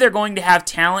believe they're going to have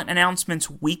talent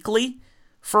announcements weekly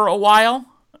for a while.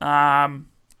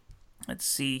 Let's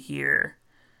see here.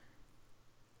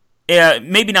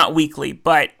 Maybe not weekly,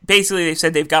 but basically they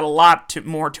said they've got a lot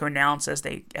more to announce as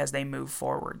they move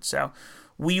forward. So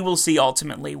we will see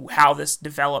ultimately how this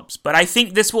develops. But I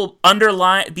think this will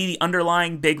be the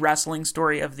underlying big wrestling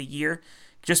story of the year,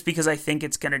 just because I think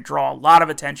it's going to draw a lot of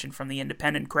attention from the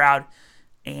independent crowd.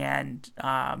 And,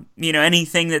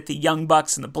 anything that the Young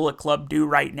Bucks and the Bullet Club do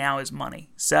right now is money.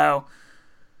 So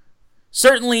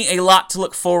certainly a lot to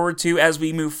look forward to as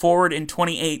we move forward in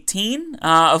 2018.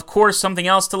 Of course, something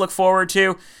else to look forward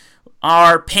to,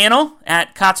 our panel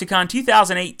at Katsucon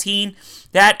 2018.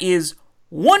 That is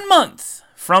 1 month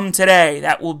from today.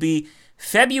 That will be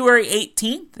February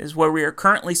 18th is where we are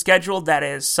currently scheduled. That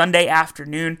is Sunday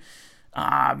afternoon.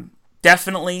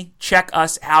 Definitely check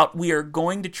us out. We are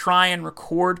going to try and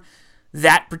record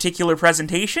that particular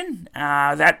presentation,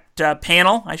 that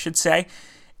panel, I should say,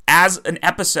 as an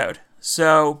episode.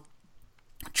 So,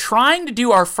 trying to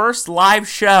do our first live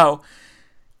show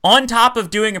on top of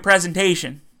doing a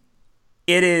presentation,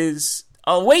 it is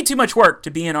way too much work to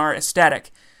be in our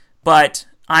aesthetic, but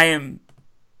I am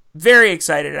very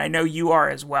excited. I know you are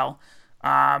as well.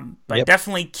 But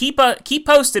definitely keep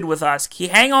posted with us.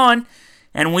 Hang on,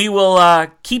 and we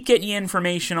will keep getting you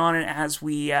information on it as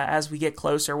we get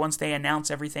closer. Once they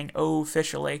announce everything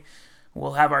officially,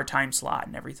 we'll have our time slot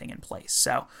and everything in place.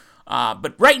 So.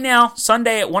 But right now,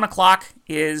 Sunday at 1 o'clock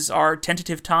is our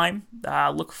tentative time.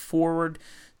 Look forward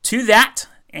to that.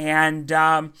 And,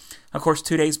 of course,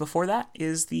 2 days before that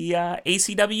is the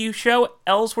ACW show,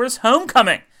 Ellsworth's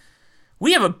Homecoming.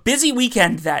 We have a busy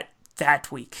weekend that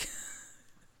week.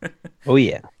 Oh,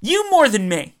 yeah. You more than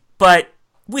me, but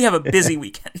we have a busy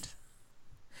weekend.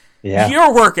 Yeah.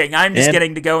 You're working. I'm just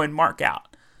getting to go and mark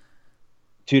out.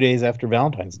 2 days after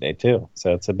Valentine's Day, too.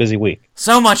 So it's a busy week.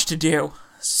 So much to do.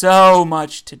 So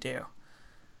much to do.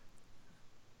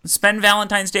 Spend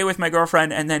Valentine's Day with my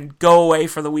girlfriend and then go away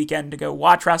for the weekend to go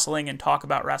watch wrestling and talk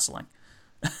about wrestling.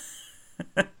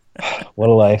 What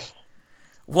a life.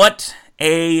 What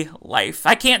a life.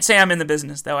 I can't say I'm in the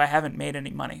business, though. I haven't made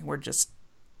any money.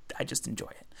 I just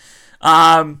enjoy it.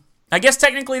 I guess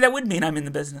technically that would mean I'm in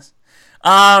the business.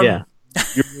 Yeah.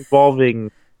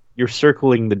 You're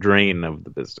circling the drain of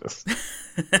the business.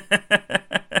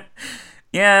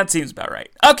 Yeah, that seems about right.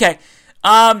 Okay.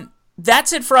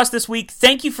 that's it for us this week.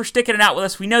 Thank you for sticking it out with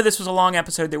us. We know this was a long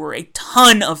episode. There were a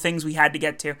ton of things we had to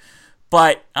get to.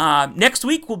 But next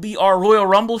week will be our Royal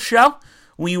Rumble show.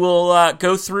 We will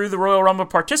go through the Royal Rumble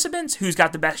participants, who's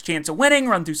got the best chance of winning,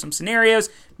 run through some scenarios,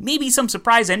 maybe some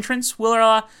surprise entrants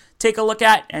we'll take a look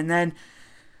at, and then,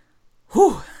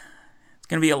 it's going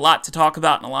to be a lot to talk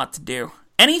about and a lot to do.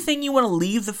 Anything you want to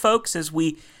leave the folks as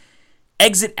we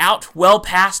exit out well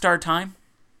past our time?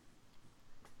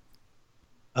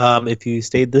 If you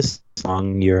stayed this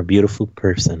long, you're a beautiful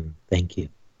person. Thank you.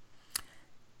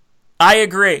 I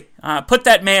agree. Put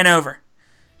that man over.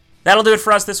 That'll do it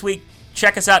for us this week.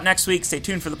 Check us out next week. Stay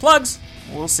tuned for the plugs.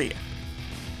 We'll see you.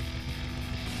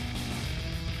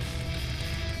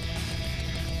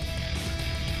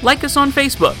 Like us on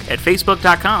Facebook at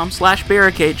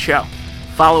facebook.com/Barricade Show.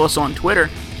 Follow us on Twitter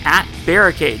at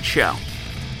Barricade Show.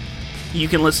 You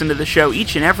can listen to the show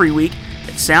each and every week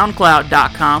at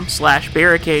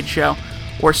soundcloud.com/Barricade Show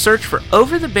or search for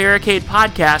Over the Barricade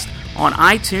Podcast on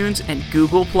iTunes and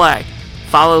Google Play.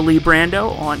 Follow Lee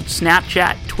Brando on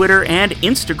Snapchat, Twitter, and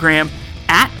Instagram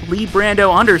at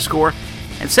 @LeeBrando_,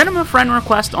 and send him a friend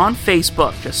request on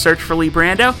Facebook. Just search for Lee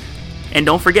Brando. And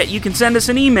don't forget, you can send us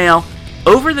an email,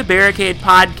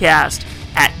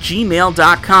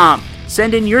 overthebarricadepodcast@gmail.com.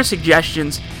 Send in your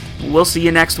suggestions, and we'll see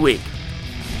you next week.